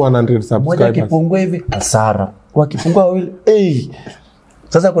katikati. Kwa 200 subscribers. Moja kipungua hivi hasara. Wakipungua wawili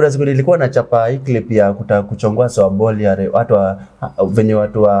Sasa kuna siku nilikuwa na chapa hii clip ya kuchongoa sawa ball ya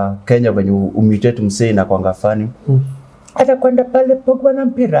watu wa Kenya venye umutate msee na kwanga fani. Hata kwenda pale Pogba na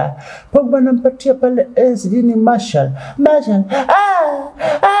mpira. Pogba nampatia pale sijini Marshall.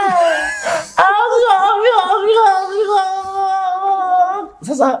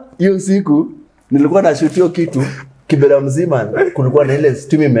 Sasa hiyo siku nilikuwa na shoot hiyo kitu Kibera mzima, kulikuwa na ile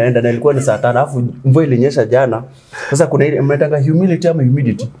steam imeenda na ilikuwa ni saa 5 alafu mvua ilinyesha jana. Sasa kuna ile mnataka humility ama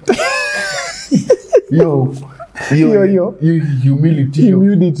humidity. Yo humility.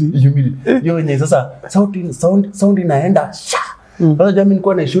 Yo yenye sasa sound inaenda. Sasa jamii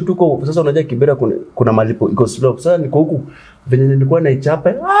nilikuwa na shoot huko. Sasa unajua Kibera kuna malipo iko slope. Sasa niko huku venye nilikuwa na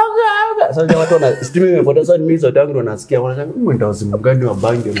ichape. Sasa watu wana steam imepotea. Sasa mimi zote yangu nasikia wanasema mwenda wazimu gani wa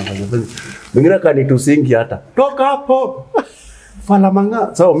bangi unafanya fanya. Mwingine kanitusingi hata. Toka hapo. Fala manga.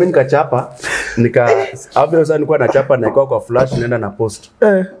 So mimi nikachapa after sasa nilikuwa nachapa na ikawa kwa flash naenda na post.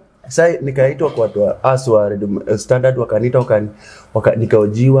 Sasa nikaitwa kwa watu wa Aswa standard wakaniita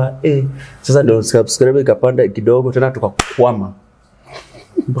nikaojiwa sasa ndio subscribe ikapanda kidogo tena tukakwama.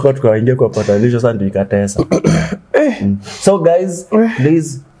 Mpaka tukaingia kwa patanisho sasa ndio ikatesa. So guys,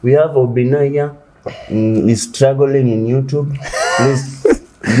 please we have Obinna here. He's struggling in YouTube. Please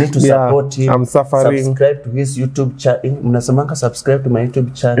you need to support him. I'm suffering. Subscribe to his YouTube channel. Mnasemanga subscribe to my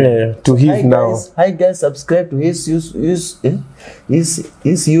YouTube channel. To his now. Hi guys, subscribe to his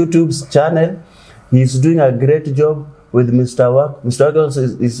YouTube's channel. He's doing a great job with Mister Wok. Mister Wok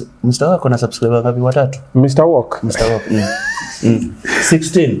is Mister Wok kuna subscriber ngapi? 3. Mister Wok.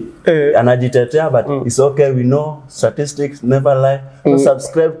 16. Anajitetea but it's okay, we know statistics never lie. So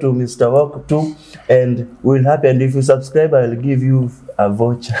subscribe to Mister Wok too and we'll happy, and if you subscribe I will give you a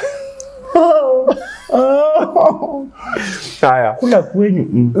voucher. Kula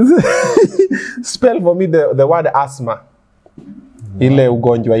kwenyu. Spell for me the word asthma. Ile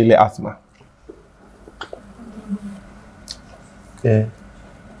ugonjwa ile asthma.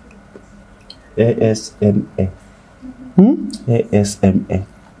 ASMA. ASMA.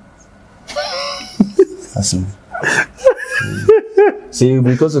 Asma. See,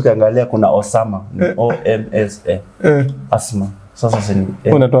 because ukiangalia kuna Osama, ni OMSA. Asma. Sasa sini.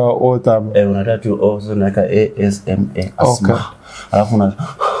 Unatoa O tamu. Unatoa tu O, so unaweka ASMA. Asma. Okay. Alafu na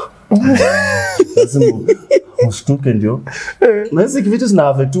lazima ushtuke ndio. Na hizi vitu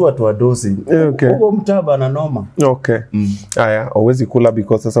zinaaffect watu wadosi. Okay. Huko mtaba na noma. Okay. Aya, huwezi kula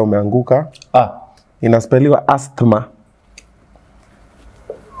because sasa umeanguka. Inaspelliwa asthma.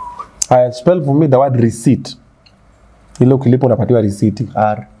 Aya, spell for me the word receipt. Ile ukilipo unapatiwa receipt.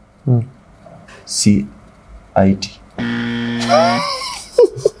 R C I T.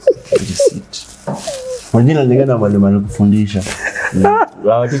 Receipt. Mwingine ningena mwalimu alikufundisha.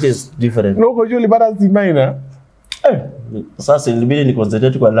 Our teacher is different. No, kwa juli bada zimaina. Sasa ilibidi ni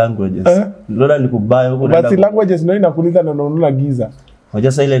concentrate kwa languages. Lola nikubaya huko na. Basi languages ndio inakuuliza na unaona giza.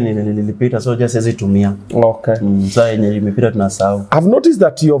 Moja sasa ile nilipita so just siwezi tumia. Okay. Sasa yenye imepita tunasahau. I've noticed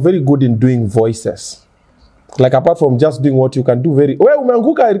that you're very good in doing voices. Like apart from just doing what you can do very. Wewe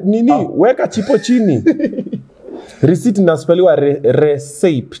umeanguka nini? Weka chipo chini. Receipt inaspelliwa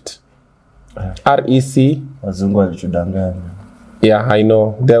receipt. R-E-C. Wazungu walitudanganya. Yeah, I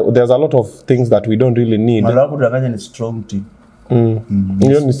know. There's a lot of things that we don't really need. Malawa kudanganya ni strong tea.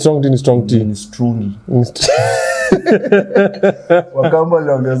 Ni strong tea, ni strong tea. Ni strungi. Wakamba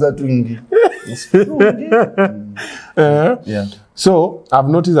waliongeza tungi. Ni strungi. Yeah. So, I've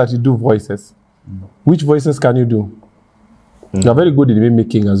noticed that you do voices. Which voices can you do? You're very good in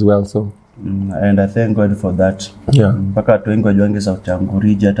mimicking as well, so. And I thank God for that. Yeah. Mpaka watu wengi wajuange sauti yangu,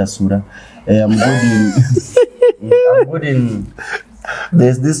 riji hata sura. I'm good in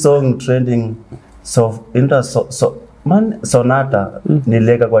there's this song trending Sonata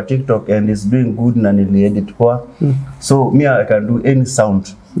niliweka kwa TikTok and it's doing good na niliedit kwa. So me I can do any sound.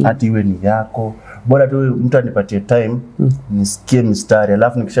 Hata iwe ni yako. Bora tu mtu anipatie time nisikie mistari.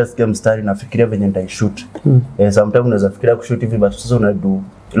 Alafu nikishasikia mistari nafikiria venye nitaishoot. Sometimes unaweza fikiria kushoot hivi but sasa unadu.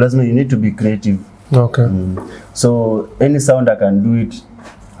 Lazima you need to be creative. Okay. So any sound I can do it.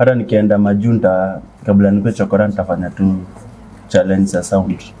 Hata nikienda majunta kabla nikwe chokora nitafanya tu challenge ya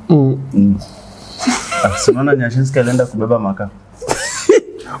sound. Sinaona Nyashinski alienda kubeba maka.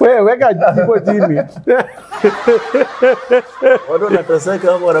 Wewe weka jipo chini. Watu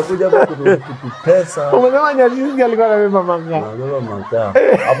wanateseka hapo wanakuja hapa kutupesa. Umesema Nyashinski alikuwa anabeba maka. Anabeba maka.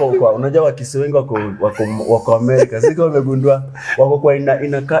 Hapo kwa unajua wakisi wengi wako America. Sika wamegundua wako kwa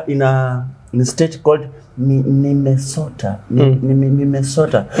ina state called Minnesota.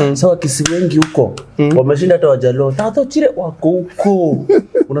 Minnesota. So wakisi wengi huko wameshinda hata wajalo. Tato chile wako huko.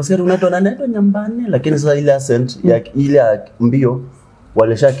 Unasikia unaitwa nanaitwa nyambani lakini sasa ile accent ya ile mbio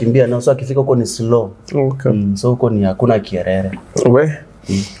walisha kimbia na sasa akifika huko ni slow. Okay. So huko ni hakuna kierere. We.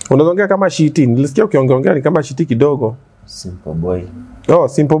 Unaongea kama shiti. Nilisikia ukiongea ni kama shiti kidogo. Simple boy. Oh,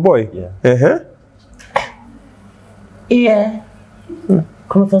 simple boy. Yeah. Yeah.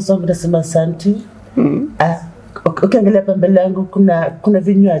 Kama fasa unasema asante. Ukiangalia pembele yangu kuna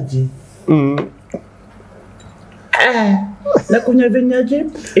vinywaji. Na kunywa vinywaji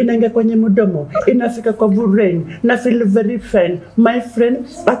inaingia kwenye mdomo, inafika kwa brain, na feel very fine. My friend,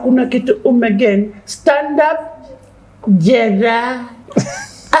 hakuna kitu umegen. Stand up, jera.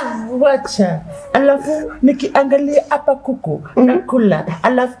 Wacha. Alafu nikiangalia hapa kuku nakula.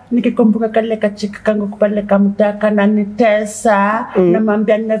 Alafu nikikumbuka kale kachika kangu kupeleka mtaka na nitesa na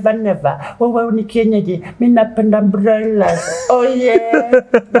mambia never. Wewe ni kienyeji, mimi napenda broilers. Oh yeah.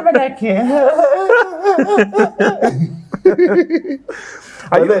 Nabanake.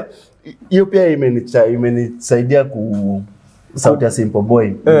 Hiyo pia imenisaidia ku sauti ya Simple Boy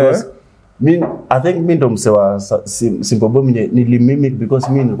because I think mimi ndo msewa Simple Boy nilimimic because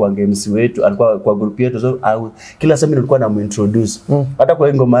mimi nilikuwa MC wetu alikuwa kwa group yetu so kila sema nilikuwa namuintroduce hata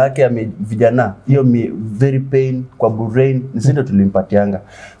kwa ngoma yake ya vijana hiyo very pain kwa brain nisindo tulimpatianga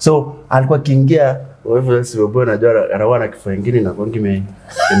so alikuwa kiingia wewe Simple Boy najua anawana kifaa kingine na kwa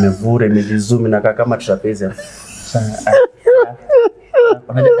imevura imejizoom na kama trapeze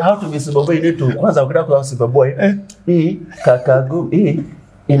how to be Simple Boy need to kwanza ukitaka kwa Simple Boy hii kakagu hii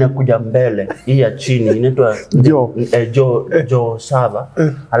inakuja mbele hii ya chini inaitwa jo saba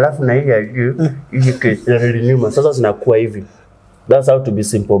alafu na hii ya juu hii kirudi nyuma sasa zinakuwa hivi. That's how to be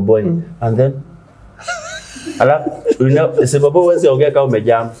Simple Boy. And then alafu Simple Boy wewe ongea kama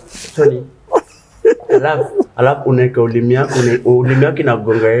umejam sorry alafu unaweka ulimi yako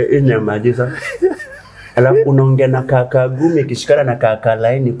inagonga yenye maji sasa alafu unaongea na kaka gumi kishikana na kaka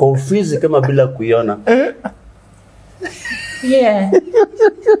laini kwa ufizi kama bila kuiona. Yeah.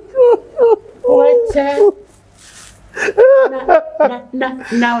 Wacha.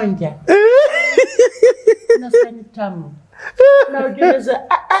 Naonja. Nasikia ni tamu. Na ujiuliza,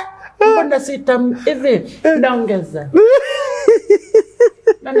 mbona si tamu hivi? Naongeza.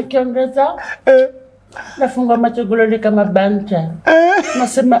 Na nikiongeza, nafungua macho guloli kama banta.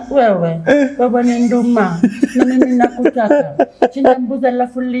 Nasema wewe ni nduma. Na mimi nakutaka. Chinja mbuzi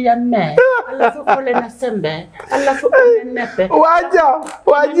alafu liyame. Alafu kole na sembe. Alafu unenepe.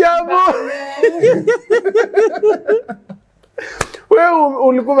 Wajabu. Wewe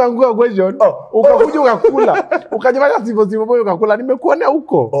ulikuwa umeanguka question. Ukakuja ukakula. Ukajifanya sivyo moyo ukakula. Nimekuona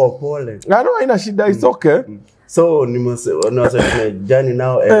huko. Pole. Haina shida, it's okay. So journey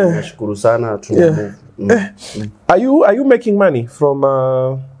now and nashukuru sana tuna Are you making money from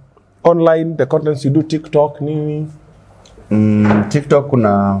online, the contents you do, TikTok nini? TikTok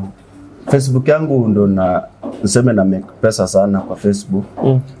kuna Facebook yangu ndo na niseme na make pesa sana kwa Facebook.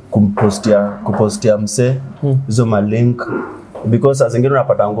 Kupostia mse hizo malink because as ingine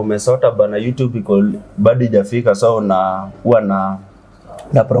unapata ngome sota bana YouTube iko bado hajafika, so na huwa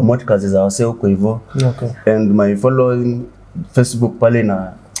na promote kazi za wase huko hivyo. Okay. And my following Facebook pale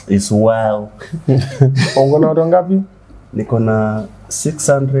na is wow. Uko na watu ngapi? Niko na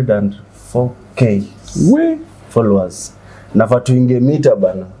 604k followers. Nafaa tuingie mita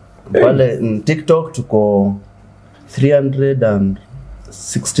bana. Pale TikTok tuko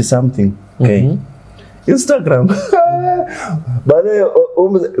 360 something k. Instagram baadaye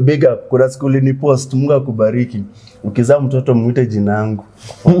big up. Kuna siku ni post, Mungu akubariki, ukizaa mtoto muite jina langu.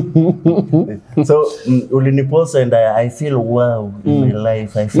 So ulini post and I feel wow in my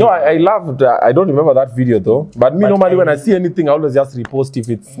life. I feel I loved I don't remember that video though, but me normally when I see anything I always just repost if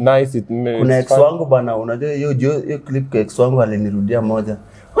it's nice. Kuna ex wangu bana, unajua hiyo clip kwa ex wangu alinirudia moja.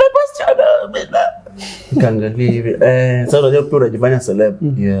 Repost Obinna. Kangalia hivi. Sasa unajua pia unajifanya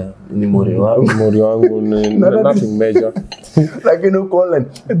celeb. Yeah, ni mori wangu nothing major. Lakini uko online.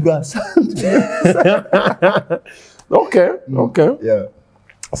 Okay. Yeah.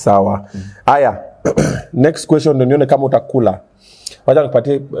 Sawa. Aya. Next question ndio nione kama utakula. Wacha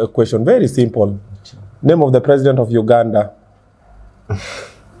nikupatie question very simple. Name of the president of Uganda.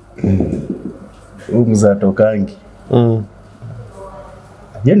 Mzato Kangi.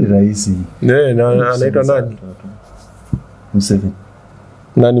 Yeye ni rahisi. Anaitwa nani? Museveni.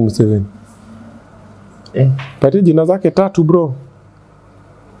 Nani Museveni? Pati jina zake 3 bro.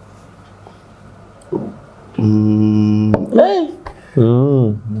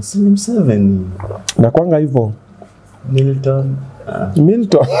 Nasema Museveni. Na kwanga hivyo. Milton.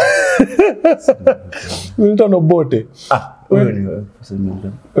 Milton Obote. Wewe ni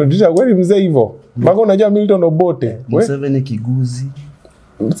Milton. Unajua kweli mzee hivyo? Mbona unajua Milton Obote? Museveni Kiguzi.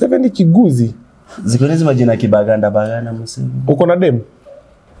 Museveni Kiguzi. Zikonezi majina Baganda Museveni. Uko na dem?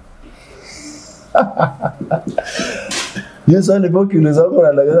 Yes, wale boki uliza uko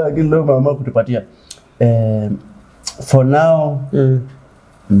na lagana lakini leo mama kutupatia. For now,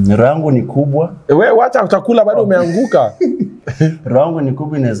 rangu ni kubwa. Wewe wacha utakula bado umeanguka. Rangu ni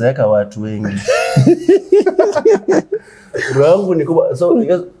kubwa, inawezeka watu wengi. Rangu ni kubwa. So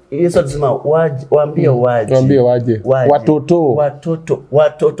Yesu alisema waambie waje.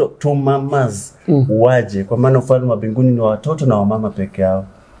 Watoto to mamas waje, kwa maana ufalme wa mbinguni ni watoto na wamama peke yao.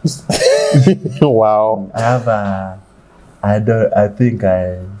 Wow. I think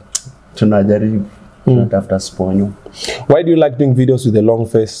tunajaribu after sponyo. Why do you like doing videos with the long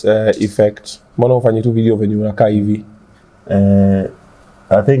face effect? Mbona ufanye tu video venye unakaa hivi?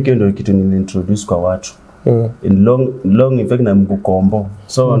 I think ndio kitu niliintroduce kwa watu. In long effect na mgukombo.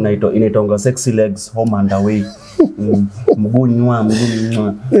 So inaitwa sexy legs home and away. Mguu nywa,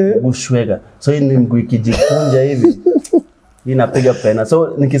 mguu shwega. So ni mguu ikijikunja hivi. Inapiga pena.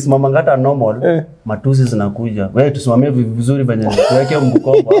 So nikisimama ngata normal, matusi zinakuja. Wewe tusimamie vizuri venye tuweke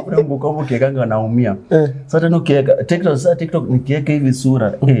mgukombo. Hapo mgukombo kiekanga naumia. So tena ukiweka TikTok nikiweka hivi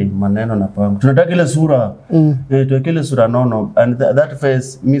sura, maneno na pango. Tunataka ile sura. Tuweke ile sura nono, and that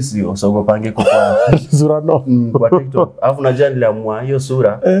face miss you, so upange kwa sura no kwa TikTok. Alafu najua niliamua hiyo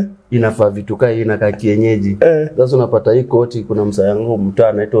sura inafaa vitu kai inakaa kienyeji. Sasa unapata hii koti, kuna msa yangu mtaa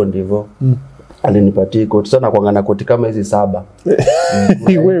anaitwa Ndivo. Alinipatia koti sana, kuangana koti kama hizi 7.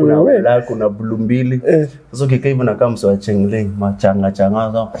 Kuna blue 2. Sasa ukikaa hivyo na kama mswa chengleng machanga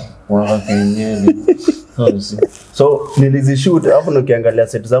so unakienyeji. So nilizishoot, alafu nikiangalia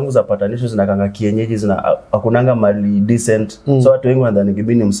set zangu za patanisho zinakanga kienyeji, hakunanga mali decent. So watu wengi wanadhani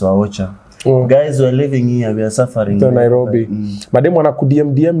kibini mswaocha. Guys were living here, we are suffering in Nairobi. Mademu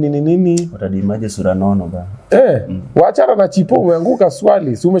wana-DM nini? Watadimaje sura nono ba. Wachana na chipo, umeanguka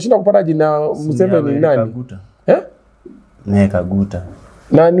swali. Si umeshinda kupata jina Museveni nani? Kaguta. Kaguta.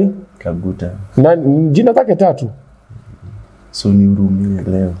 Nani? Kaguta. Nani jina zake 3? So nihurumie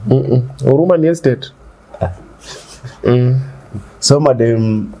leo. Huruma ni estate. So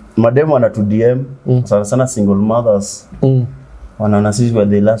madem wanatu DM sana single mothers. Wanaona sisi were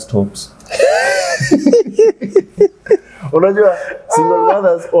the last hopes. Unajua single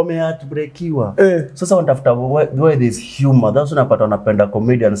mothers wameheartbreakiwa. Sasa wanatafuta why this humor. That's unapata wanapenda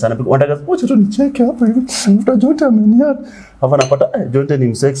comedian sana. Wanataka wacha tu nicheke hapa hivi. Mtu Jonte ameniat. Hapa napata Jonte ni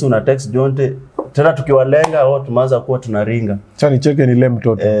msexy, una text Jonte. Tena tukiwalenga au tumaanza kuwa tunaringa. Acha nicheke ni le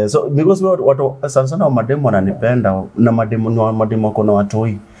mtoto. So because watu sana mademu wananipenda na mademu wako na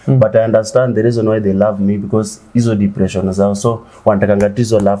watoi. But I understand the reason why they love me because hizo depression zao. So wanataka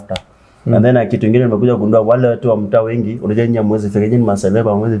ngatizo laughter. And then kitu kingine nimekuja kugundua wale watu wa mtaa wengi unajua nyinyi mwezi fika nyinyi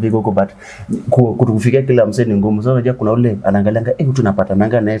maseleba mwezi fika huko but kufikia kila msee ni ngumu. So unajua kuna ule anaangalianga tunapata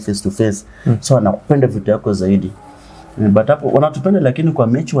nanga na face to face. So anapenda vitu yako zaidi. But hapo wanatupenda lakini kwa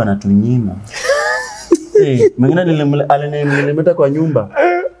mechi wanatunyima. Mwingine nilimleta kwa nyumba.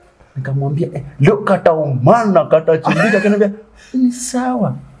 Nikamwambia leo kata umana kata chimbika kaniambia ni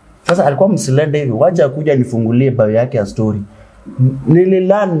sawa. Sasa alikuwa msilende hivi waje kuja nifungulie bio yake ya story.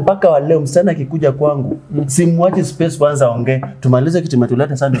 Nililan mpaka wa leo msana akikuja kwangu simwachi space kwanza ongee tumalize kitu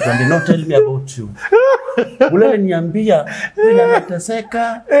tumetuleta sana tuambie no tell me about you. Ule niambia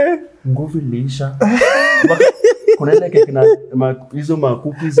ninateseka nguvu liisha. Kuna ile keki na hizo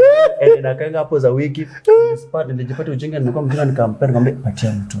cookies na kanga hapo za wiki nilijipata ujinga nilikuwa mjinga nikampenda nikamwambia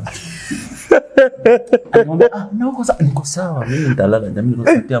patia mtu. Nikamwambia niko sawa mimi nitalala mimi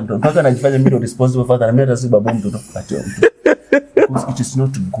nikupatia mtu mpaka anajifanya mimi ndo responsible father na mimi hata si babu mtu patia mtu. Because it is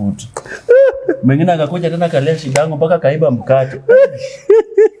not good. Mwingine akakuja tena kalea shida yangu mpaka kaiba mkate.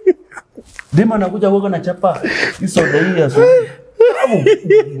 Dema anakuja huko na chapa hizo dai ya so.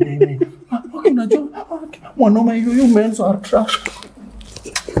 Unajua mwanaume you men are trash.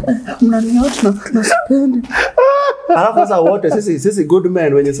 Mnaniacha na spendi. Alafu sasa wote sisi good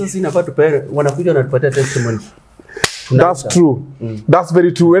men wenye sasa inafaa tupende wanakuja na tupatia testimony. That's true. That's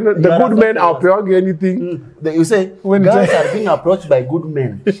very true. When the good men are paying anything, you say when guys are being approached by good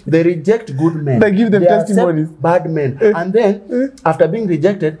men, they reject good men. They give them testimonies. Bad men, and then after being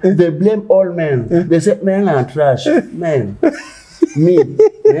rejected, they blame all men. They say men are trash. Men, me,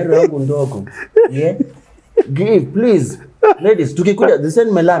 nero ndogo. Yeah, give please, ladies. Tukikuja the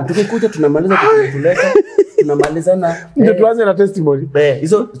same melan. Tukikuja tunamaliza kutuleta. Tunamalizana ndio tuanze na testimony.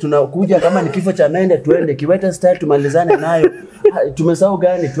 Hizo tunakuja kama ni kifo cha nende tuende kiwete style tumalizane nayo. Tumesahau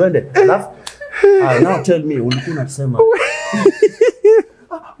gani tuende. Alafu now tell me ulikuwa unasema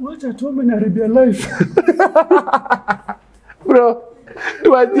wacha tuombe na Arabia life. Bro,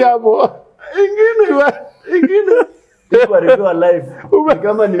 tuache hapo. Ingine kwa Arabia life.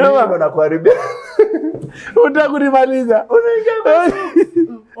 Kama ni mimi ndo nakuharibia. Utakunimaliza.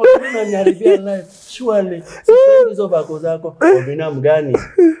 Obinna ni Arabia life. Surely. Sipendi hizo vako zako. Obinna mgani?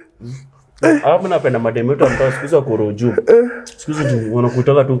 Hapo napenda mademu yetu ambao siku kuruju. Siku hizo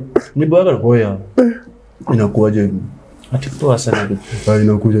wanakutoka tu. Ni bwana hoya. Inakuaje? Atipoa sana tu.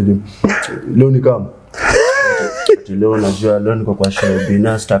 Inakuja leo ni kama leo najua leo niko kwa show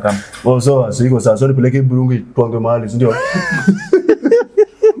Obinna stakam. So siko sasa nipeleke Burungi tuange mahali ndio.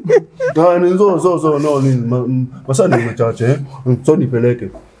 No ni masani mchache so nipeleke.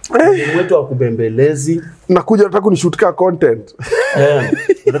 Mwetu wa kubembelezi nakuja nataka kunishutika content.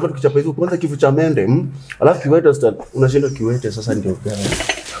 Nataka tukichapa hizo kwanza kifu cha mende. Alafu kiwete sasa unashinda kiwete sasa ndio pia.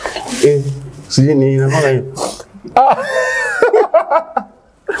 Sijini inaona hiyo.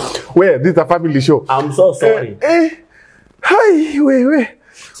 Where this is a family show. I'm so sorry. Hi we.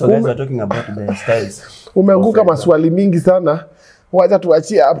 So guys are talking about the styles. Umeanguka maswali mingi sana. Wacha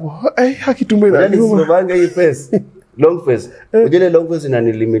tuachie hapo. Hakitumbe na nimevanga hii face. Long face. Ujele long face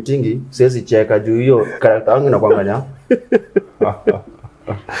inanilimitingi, siwezi cheka juu hiyo character yangu inakuanganya.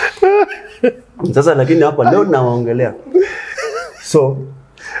 Sasa lakini hapa leo naongelea. So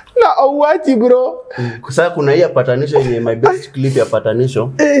na uwachi bro. Sasa kuna hii patanisho yenye my best clip ya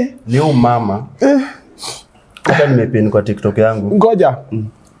patanisho. Ni mama. Hata nimepin kwa TikTok yangu. Ngoja.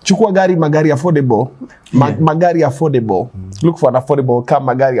 Chukua magari affordable. Magari affordable. Look for an affordable car,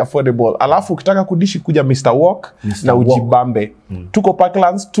 magari affordable. Alafu ukitaka kudishi kuja Mister Wok na ujibambe. Tuko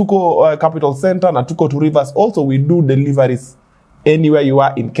Parklands, tuko Capital Center na tuko to Rivers. Also we do deliveries anywhere you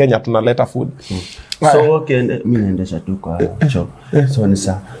are in Kenya tunaleta food. So okay, mimi naendesha tu kwa show. So ni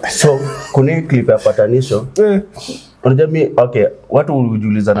sawa. So kuna clip ya patanisho. Unajua mimi okay, watu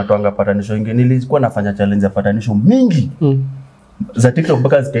hujiuliza natwanga patanisho nyingi. Nilikuwa nafanya challenge ya patanisho mingi. Za TikTok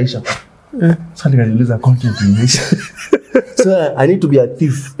mpaka zikaisha. Sasa nikajiuliza content imeisha. So I need to be a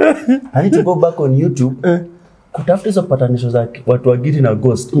thief. I need to go back on YouTube. Kutafuta hizo patanisho za watu wagiti na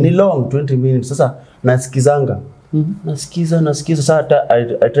ghost. Ni long 20 minutes. Sasa nasikizanga. Nasikiza sasa hata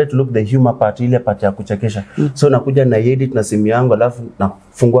I try to look the humor part, ile part ya kuchekesha. So nakuja na edit na simu yangu alafu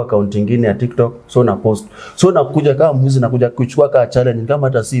nafungua account nyingine ya TikTok, so na post. So nakuja kama mwizi, nakuja kuchukua kama challenge kama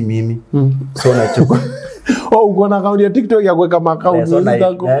hata si mimi. So nachukua uko na account ya TikTok ya kuweka account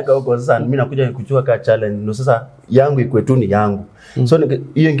zako. Naweka huko sasa mimi nakuja kuchukua kama challenge. Ndio sasa yangu ikwetu ni yangu. So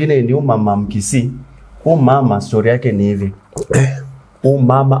hiyo nyingine ni mama Mkisi. Mama story yake ni hivi.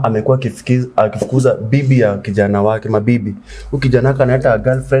 Mama amekuwa akifukuza bibi ya kijana wake, mabibi. Kijana wake anaita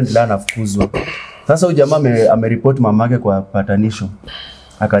girlfriend la anafukuzwa. Sasa huyu jamaa ameriport mamake kwa patanisho.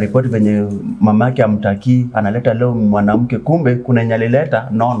 Akaripoti venye mamake amtaki, analeta leo mwanamke, kumbe kuna nyalileta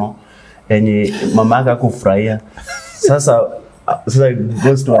nono yenye mamake hakufurahia. Sasa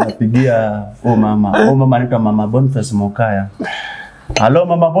ghost anapigia mama. Mama anaitwa Mama Boniface Mokaya. Hello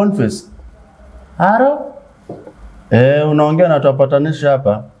Mama Boniface. Haro? Unaongea na tupatanisha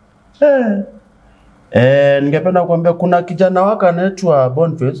hapa. Ningependa kuambia kuna kijana wako anaitwa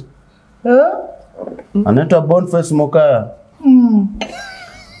Boniface. Anaitwa Boniface Mokaya.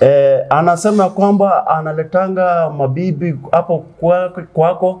 Anasema kwamba analetanga mabibi hapo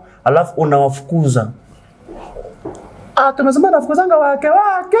kwako alafu unawafukuza. Tumesema anafukuzanga wake.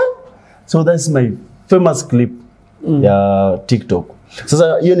 So that's my famous clip ya TikTok.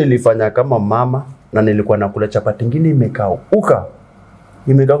 Sasa hiyo nilifanya kama mama na nilikuwa nakula chapati nyingine imekauka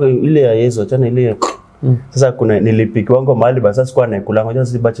ile ya Yesu tena ile. Sasa kuna nilipiki wangu mahali basi sikuwa naikula, ngoja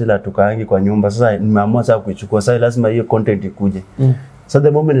si bachelor tukaangi kwa nyumba. Sasa nimeamua sasa kuichukua, sasa lazima hiyo content ikuje. So the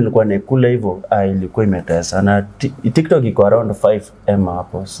moment nilikuwa naikula hivyo ilikuwa imetesa, na TikTok iko around 5M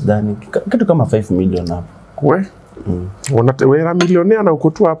hapo, sidhani kitu kama 5 million hapo. Wewe milionea na uko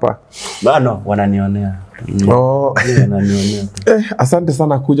tu hapa bana, wananionea. Wananionea. Asante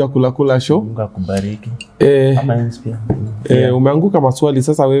sana kuja kula show. Mungu akubariki. Ama inspire. Umeanguka maswali,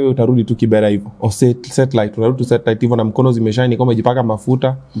 sasa wewe utarudi tu Kibera hivyo o satellite, unarudi tu satellite hivyo na mkono zimeshine kama umejipaka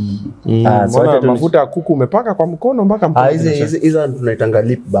mafuta. Mafuta ya kuku umepaka kwa mkono mpaka mkono. Hizo tunaitanga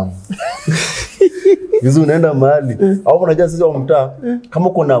lip balm. Hizo unaenda mahali au unajua sisi wa mtaa kama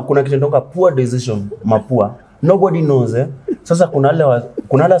kuna kitendo poor decision mapua, nobody knows Sasa kuna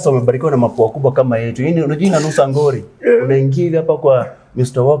wale wamebarikiwa na mapua kubwa kama yetu. Hii unajua inanusa ngori. Unaingia hapa kwa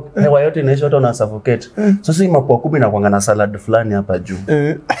Mister Wok, hewa yote inaisha, watu wana suffocate. Sasa hii mapua kubwa inakuanga na salad fulani hapa juu.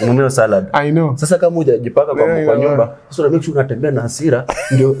 Unaona salad. I know. Sasa kama hujajipaka kwa nyumba, sasa make sure unatembea na hasira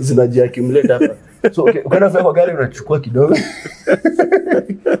ndio zinajiaccumulate hapa. So ukienda kwa gari unachukua kidogo.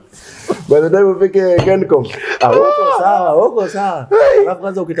 By the time ufike Kencom, uko sawa. Alafu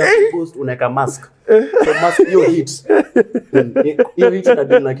kwanza ukitaka boost unaweka mask. So mask hiyo hits. Hiyo hits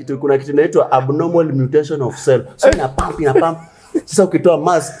na kitu, kuna kitu inaitwa abnormal mutation of cell. So ina pump. Sasa ukitoa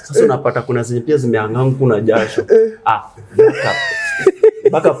mask, sasa unapata kuna zenye pia zimeangangu, kuna jasho.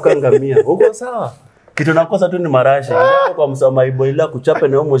 Backup kangamia. Uko sawa. Kitu nakosa tu ni marashi. Ndio kwa msama iboila kuchapa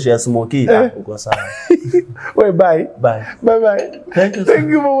na moshi ya smoky. Uko sawa. Bye. Thank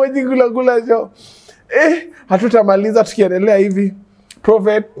you for watching KulaCoolerShow. Hatutamaliza tukiendelea hivi.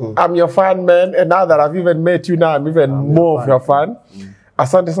 ProFate, I'm your fan man, and now that I've even met you now, I'm even more of your fan.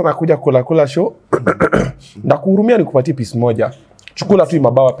 Asante sana kuja KulaCoolerShow. Ndakuhurumia nikupatie piece moja. Chukula tu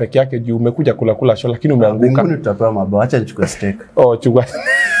mabawa peke yake juu umekuja KulaCoolerShow lakini umeanguka. Mbona tutapewa mabawa? Acha nichukue steak. Chukua.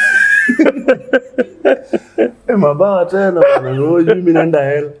 Mabawa tena bwana, mimi naenda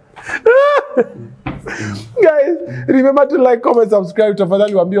hell. Guys, remember to like, comment, subscribe.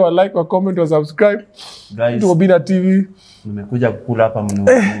 Tafadhali waambie wa like, wa comment, wa subscribe. Guys, to ObinnaTV. Nimekuja kukula hapa mno.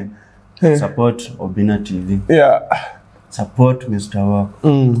 Support ObinnaTV. Yeah. Support Mister Wok.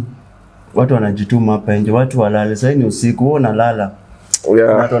 Watu wanajituma hapa nje, watu walale. Sasa ni usiku, wewe unalala.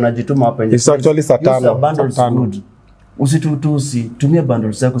 Yeah. Watu wanajituma hapa nje. It's actually Satano. Usitutusi, tumia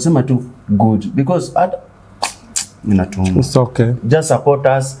bundles zako, sema tu good because ninatuma. It's okay. Just support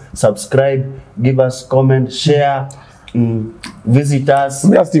us, subscribe, give us comment, share, visit us.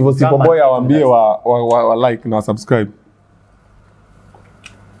 Just hivyo sipo boy awaambie wa like na subscribe.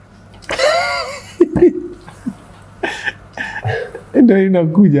 Ndio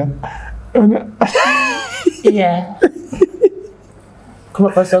inakuja. Yeah. Kama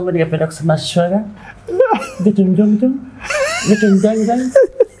pasa wangu ningependa kusema shwara. Vitu mdongo.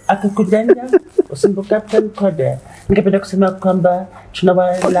 Akakudenda. Usimbo Captain Kode. Ningependa kusema kwamba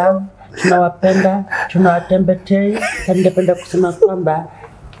tunawalove, tunawapenda, tunawatembetei. Ningependa kusema kwamba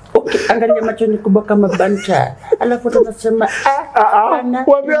angalia macho ni kubwa kama banta. Alafu tunasema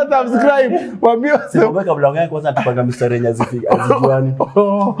waambie subscribe. Waambie kabla wangu kwanza tupanga mistari yenye azijuani.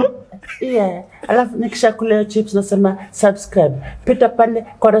 Yeah. Alafu nikishakula chips nasema subscribe. Pita pale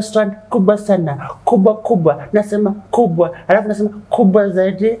kwa restaurant kubwa sana, kubwa, nasema kubwa. Alafu nasema kubwa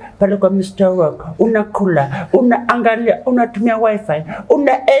zaidi pale kwa Mister Wok. Unakula, unaangalia, unatumia wifi,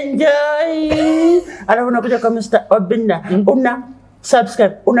 una enjoy. Alafu unakuja kwa Mr. Obinna, una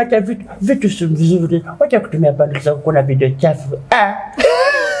subscribe, unata vitu vizuri. Wacha kutumia bundles zako kuna video chafu.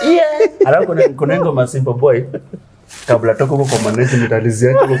 Yeah. Alafu kuna ngoma Simple Boy kabla toka kwa management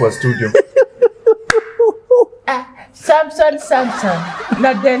alizia yake kwa studio. Samson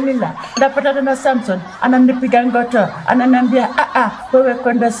na Delila napata na Samson ananipiga ngoto, ananiambia wewe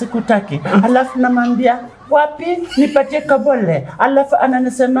kwenda sikutaki. Alafu namwambia wapi nipatie kabole. Alafu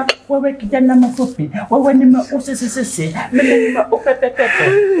ananasema wewe kijana mfupi, wewe ni mweusi sisi, mimi ni mweupe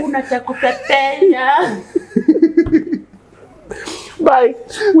pepepe, unachakupepea. Bye.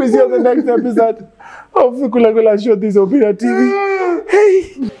 We'll see you on the next episode of the KulaCoolerShow. This is ObinnaTV.